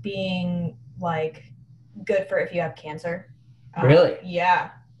it being like good for if you have cancer. Really? Yeah.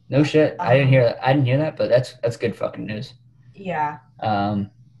 No shit. I didn't hear that, but that's good fucking news. Yeah.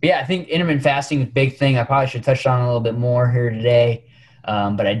 Yeah, I think intermittent fasting is a big thing. I probably should touch on a little bit more here today.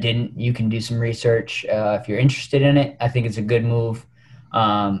 But I didn't. You can do some research if you're interested in it. I think it's a good move.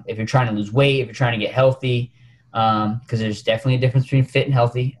 If you're trying to lose weight, if you're trying to get healthy, because there's definitely a difference between fit and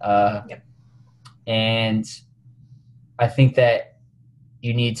healthy. Yep. And I think that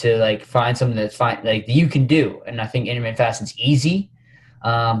you need to like find something that's fine, like that you can do. And I think intermittent fasting's easy.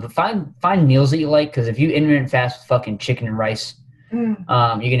 But find meals that you like, because if you intermittent fast with fucking chicken and rice, you're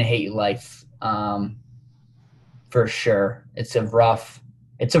gonna hate your life. For sure. It's a rough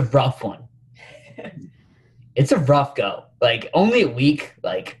one. It's a rough go. Like only a week,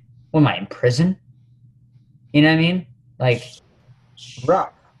 like what am I in prison? You know what I mean? Like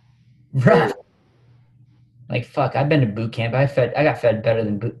rough. Like fuck, I've been to boot camp. I got fed better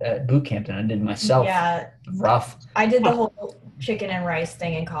than boot camp than I did myself. Yeah. Rough. I did the whole chicken and rice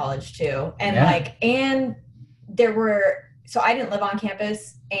thing in college too. And and there were, so I didn't live on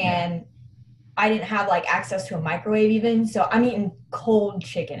campus and I didn't have like access to a microwave even. So I'm eating cold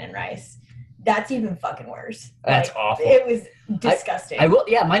chicken and rice. That's even fucking worse. That's awful. It was disgusting. I will.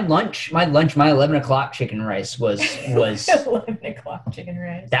 Yeah, my 11 o'clock chicken and rice was 11 o'clock chicken and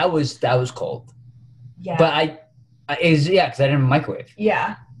rice. That was cold. Yeah. But because I didn't have a microwave.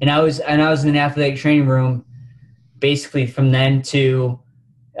 Yeah. And I was in an athletic training room, basically from then to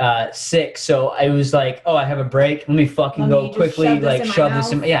 6. So I was like, oh, I have a break. Let me fucking go quickly, like shove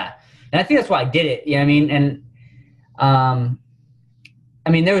this in. Yeah. And I think that's why I did it. You know what I mean? And I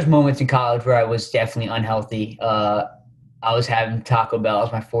mean, there was moments in college where I was definitely unhealthy. I was having Taco Bell. It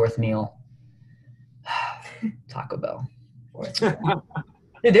was my fourth meal. Taco Bell.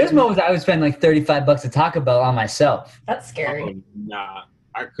 Dude, there's moments I would spend like $35 at Taco Bell on myself. That's scary. Oh, nah,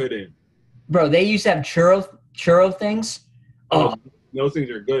 I couldn't. Bro, they used to have churro things. Oh, those things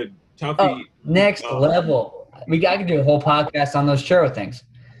are good. Toughy. Oh, next level. I could do a whole podcast on those churro things.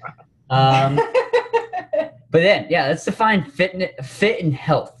 But then, yeah, let's define fit and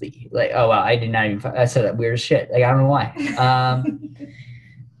healthy. Like, oh wow, I said that weird as shit. Like, I don't know why.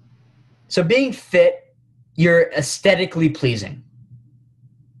 So being fit, you're aesthetically pleasing,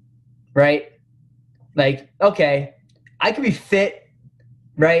 right? Like, okay, I could be fit,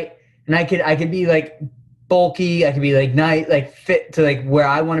 right? And I could be like bulky. I could be like nice, like fit to like where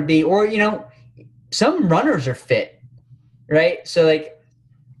I want to be. Or, you know, some runners are fit, right? So like,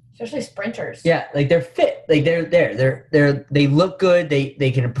 especially sprinters. yeah, like they're fit. Like they look good.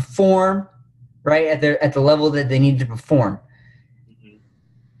 They can perform, right, at the level that they need to perform. Mhm.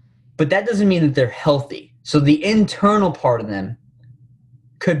 But that doesn't mean that they're healthy. So the internal part of them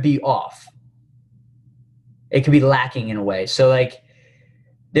could be off. It could be lacking in a way. So like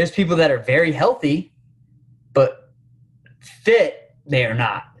there's people that are very healthy, but fit, they are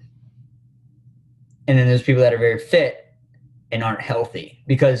not. And then there's people that are very fit and aren't healthy,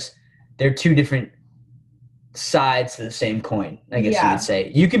 because they're two different sides to the same coin, I guess you Yeah. would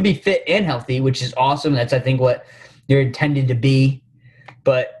say. You can be fit and healthy, which is awesome. That's, I think, what you're intended to be.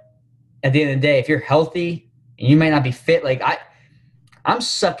 But at the end of the day, if you're healthy and you might not be fit, like I'm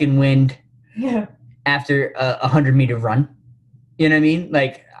sucking wind Yeah. after a 100-meter run. You know what I mean?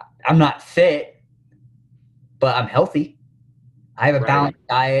 Like, I'm not fit, but I'm healthy. I have a Right. balanced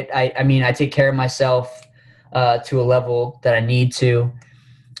diet. I mean, I take care of myself to a level that I need to.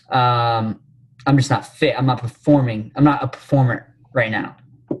 I'm just not fit. I'm not performing. I'm not a performer right now.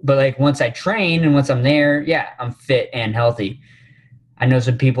 But like once I train and once I'm there, yeah, I'm fit and healthy. I know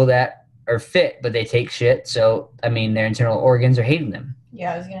some people that are fit, but they take shit. So, I mean, their internal organs are hating them.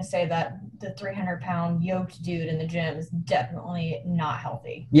 Yeah, I was going to say that the 300-pound yoked dude in the gym is definitely not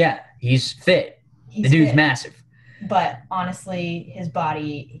healthy. Yeah, he's fit. He's The dude's fit, massive. but honestly, his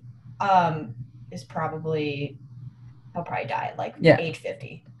body is probably, he'll probably die at like Yeah. age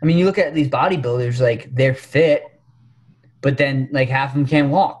 50. I mean, you look at these bodybuilders, like they're fit, but then like half of them can't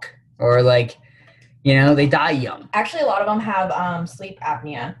walk, or like, you know, they die young. Actually, a lot of them have sleep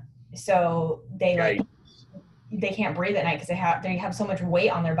apnea, so they Yikes. they can't breathe at night because they have so much weight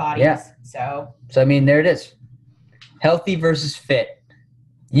on their bodies. Yeah. So So, I mean, there it is. Healthy versus fit.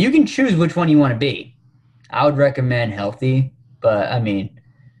 You can choose which one you want to be. I would recommend healthy, but I mean,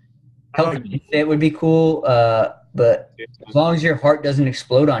 I healthy like- and fit would be cool. But as long as your heart doesn't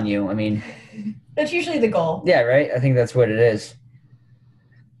explode on you, I mean, that's usually the goal. yeah, right? I think that's what it is.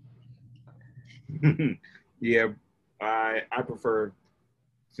 Yeah, I prefer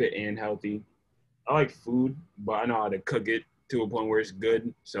fit and healthy. I like food, but I know how to cook it to a point where it's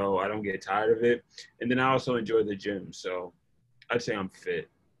good, so I don't get tired of it. And then I also enjoy the gym, so I'd say I'm fit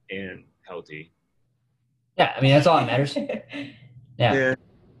and healthy. Yeah, I mean, that's all that matters. Yeah.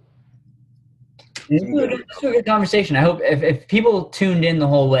 This was a good conversation. I hope if people tuned in the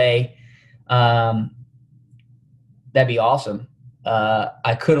whole way, that'd be awesome.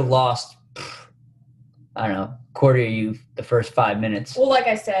 I could have lost, I don't know, quarter of you the first 5 minutes. Well, like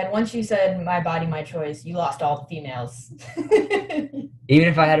I said, once you said my body, my choice, you lost all the females. Even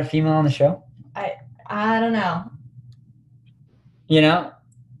if I had a female on the show, I don't know. you know?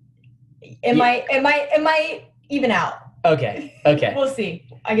 It might even out. Okay. We'll see.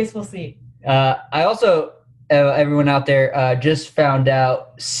 I guess we'll see. I also, everyone out there, just found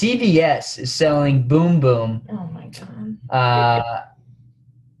out CVS is selling Boom Boom Oh my god.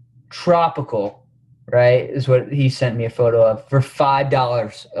 Tropical, right? Is what he sent me a photo of for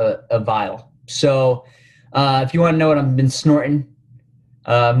 $5 a vial. So if you want to know what I've been snorting,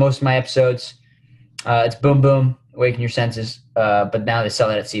 most of my episodes, it's Boom Boom, Awaken Your Senses. But now they sell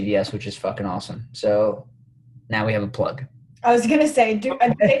it at CVS, which is fucking awesome. So now we have a plug. I was gonna say, did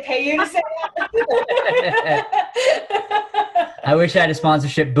they pay you to say that? I wish I had a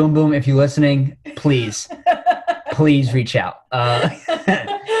sponsorship. Boom Boom, if you're listening, please reach out.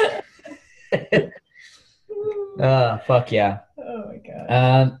 Fuck yeah. Oh my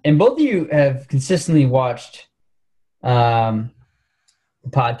god. And both of you have consistently watched the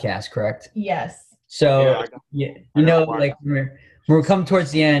podcast, correct? Yes. So Yeah, you know, watch. like when we're coming towards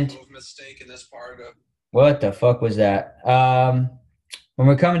the end. Mistake in this part of What the fuck was that? When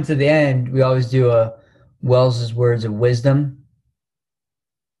we're coming to the end, we always do a Wells's words of wisdom.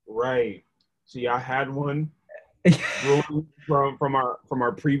 Right. See, I had one brewing from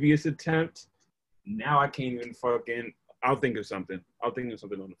our previous attempt. Now I can't even fucking. I'll think of something. I'll think of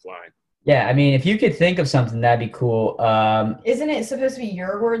something on the fly. Yeah, I mean, if you could think of something, that'd be cool. Isn't it supposed to be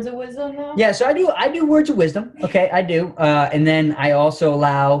your words of wisdom though? Yeah, so I do words of wisdom. Okay, I do. And then I also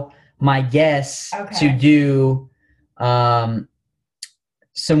allow my guests to do some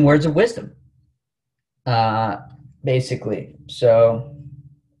words of wisdom. Basically. So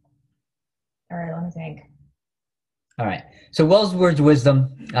all right, let me think. All right. So Will's words of wisdom,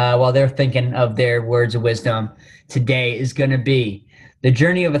 while they're thinking of their words of wisdom today, is going to be the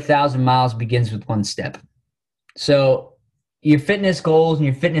journey of 1,000 miles begins with one step. So your fitness goals and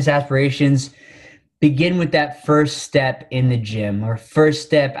your fitness aspirations begin with that first step in the gym, or first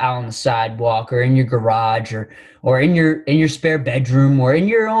step out on the sidewalk, or in your garage, or in your spare bedroom, or in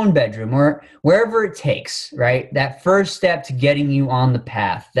your own bedroom, or wherever it takes, right? That first step to getting you on the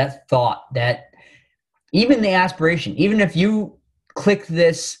path, that thought, that even the aspiration, even if you click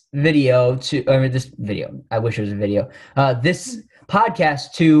this video I wish it was a video, this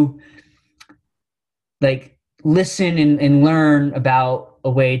podcast to like listen and learn about a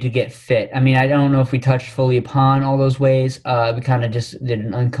way to get fit. I mean, I don't know if we touched fully upon all those ways. We kind of just did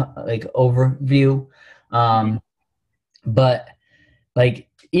an overview. But like,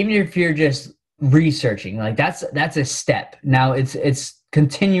 even if you're just researching, like that's a step. Now it's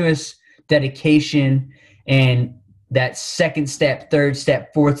continuous dedication, and that second step, third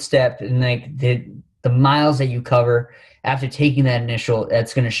step, fourth step, and like the miles that you cover after taking that initial,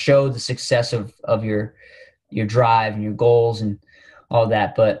 that's going to show the success of your drive and your goals and all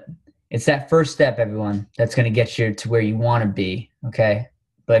that. But it's that first step, everyone, that's going to get you to where you want to be. Okay.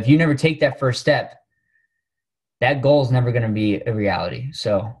 But if you never take that first step, that goal is never going to be a reality.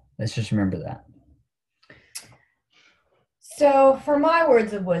 So let's just remember that. So for my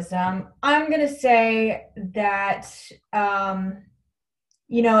words of wisdom, I'm going to say that,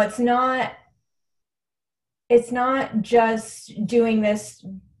 it's not just doing this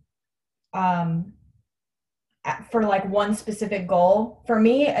for like one specific goal. For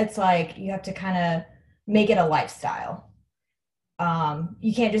me, it's like you have to kind of make it a lifestyle.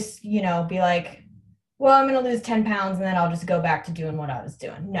 You can't just, be like, well, I'm going to lose 10 pounds and then I'll just go back to doing what I was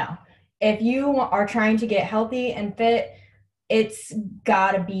doing. No. If you are trying to get healthy and fit, it's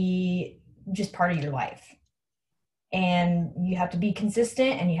got to be just part of your life. And you have to be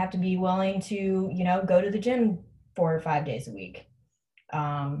consistent, and you have to be willing to, go to the gym 4 or 5 days a week.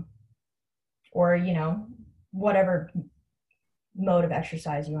 Or, whatever mode of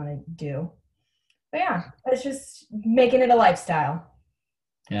exercise you want to do. But yeah, it's just making it a lifestyle.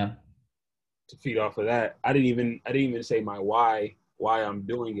 Yeah. To feed off of that, I didn't even say my why I'm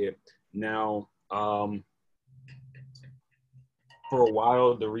doing it. Now, for a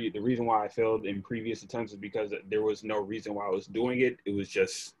while, the reason why I failed in previous attempts is because there was no reason why I was doing it. It was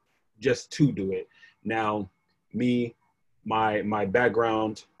just to do it. Now, my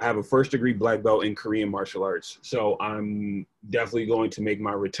background, I have a first-degree black belt in Korean martial arts. So I'm definitely going to make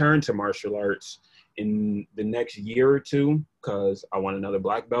my return to martial arts in the next year or two, because I want another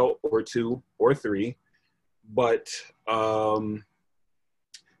black belt or 2 or 3. But to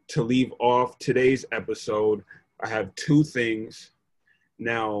leave off today's episode, I have 2 things.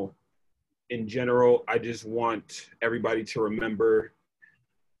 Now, in general, I just want everybody to remember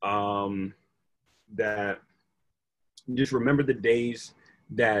that just remember the days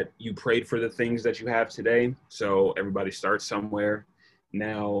that you prayed for the things that you have today. So everybody starts somewhere.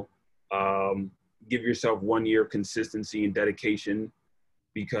 Now, give yourself 1 year of consistency and dedication,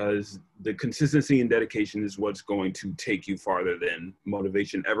 because the consistency and dedication is what's going to take you farther than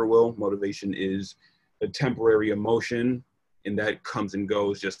motivation ever will. Motivation is a temporary emotion, and that comes and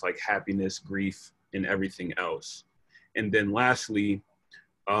goes just like happiness, grief, and everything else. And then lastly,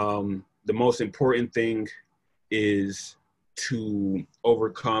 the most important thing is to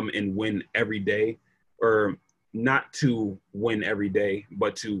overcome and win every day, or not to win every day,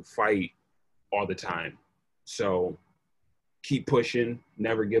 but to fight all the time. So keep pushing,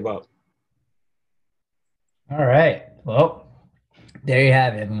 never give up. All right. Well, there you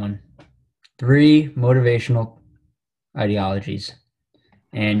have it, everyone. 3 motivational ideologies.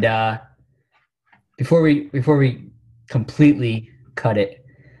 And before we completely cut it,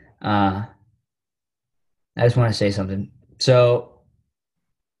 I just want to say something. So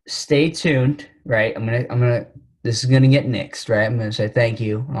stay tuned, right? I'm gonna this is gonna get nixed, right? I'm gonna say thank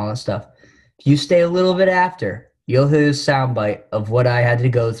you and all that stuff. If you stay a little bit after, you'll hear a soundbite of what I had to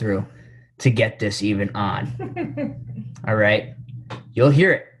go through to get this even on. All right? You'll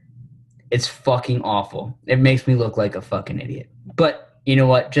hear it. It's fucking awful. It makes me look like a fucking idiot. But you know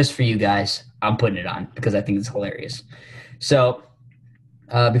what? Just for you guys, I'm putting it on because I think it's hilarious. So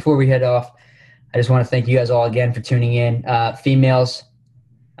before we head off, I just want to thank you guys all again for tuning in. Females,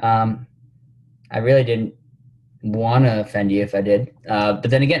 I really didn't want to offend you if I did. But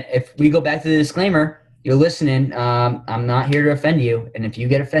then again, if we go back to the disclaimer, you're listening. I'm not here to offend you. And if you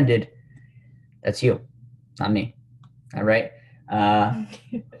get offended, that's you, not me. All right.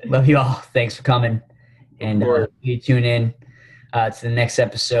 Love you all. Thanks for coming. And you tune in to the next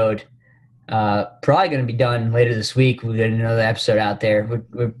episode. Probably going to be done later this week. We'll get another episode out there.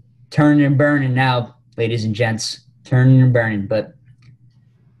 We're turning and burning now, ladies and gents. Turning and burning. But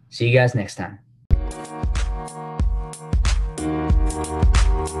see you guys next time.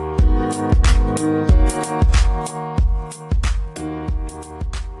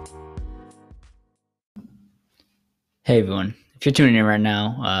 Hey everyone, if you're tuning in right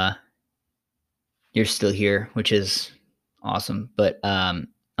now, you're still here, which is awesome. But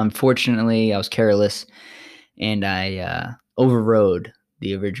unfortunately, I was careless and I overrode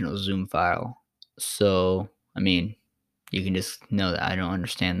the original Zoom file. So, I mean, you can just know that I don't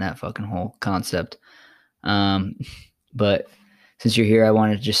understand that fucking whole concept. But since you're here, I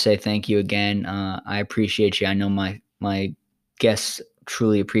wanted to just say thank you again. I appreciate you. I know my guests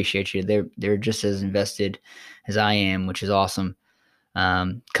truly appreciate you. They're just as invested as I am, which is awesome.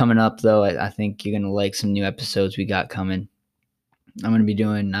 Coming up though, I think you're gonna like some new episodes we got coming. I'm gonna be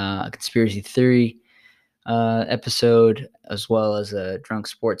doing a conspiracy theory episode as well as a drunk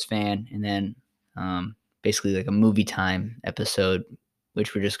sports fan, and then basically like a movie time episode,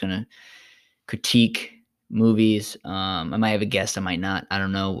 which we're just gonna critique movies. I might have a guest, I might not. I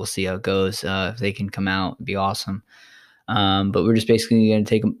don't know. We'll see how it goes. If they can come out, it'd be awesome. But we're just basically going to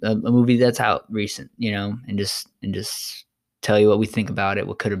take a movie that's out recent, and just tell you what we think about it,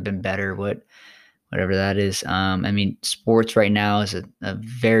 what could have been better, whatever that is. I mean, sports right now is a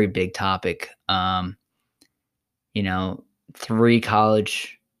very big topic. 3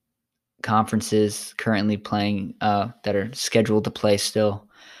 college conferences currently playing that are scheduled to play still.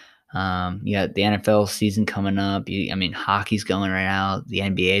 You got the NFL season coming up. Hockey's going right now. The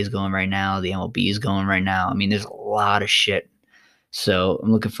NBA is going right now. The MLB is going right now. I mean, there's a lot of shit. So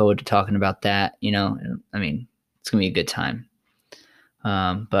I'm looking forward to talking about that. It's going to be a good time.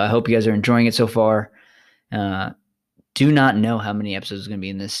 But I hope you guys are enjoying it so far. Do not know how many episodes is going to be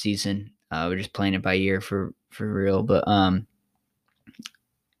in this season. We're just playing it by ear for real. But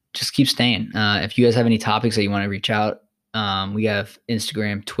just keep staying. If you guys have any topics that you want to reach out, we have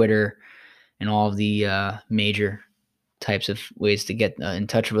Instagram, Twitter, and all of the major types of ways to get in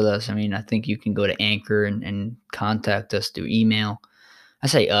touch with us. I think you can go to Anchor and contact us through email. I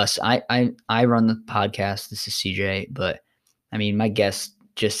say us. I run the podcast. This is CJ, but my guests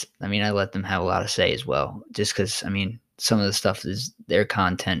I let them have a lot of say as well, just because some of the stuff is their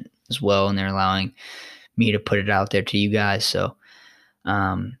content as well, and they're allowing me to put it out there to you guys. So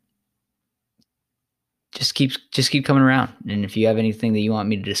just keep coming around. And if you have anything that you want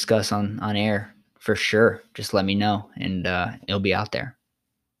me to discuss on air, for sure, just let me know, and it'll be out there.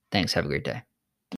 Thanks. Have a great day.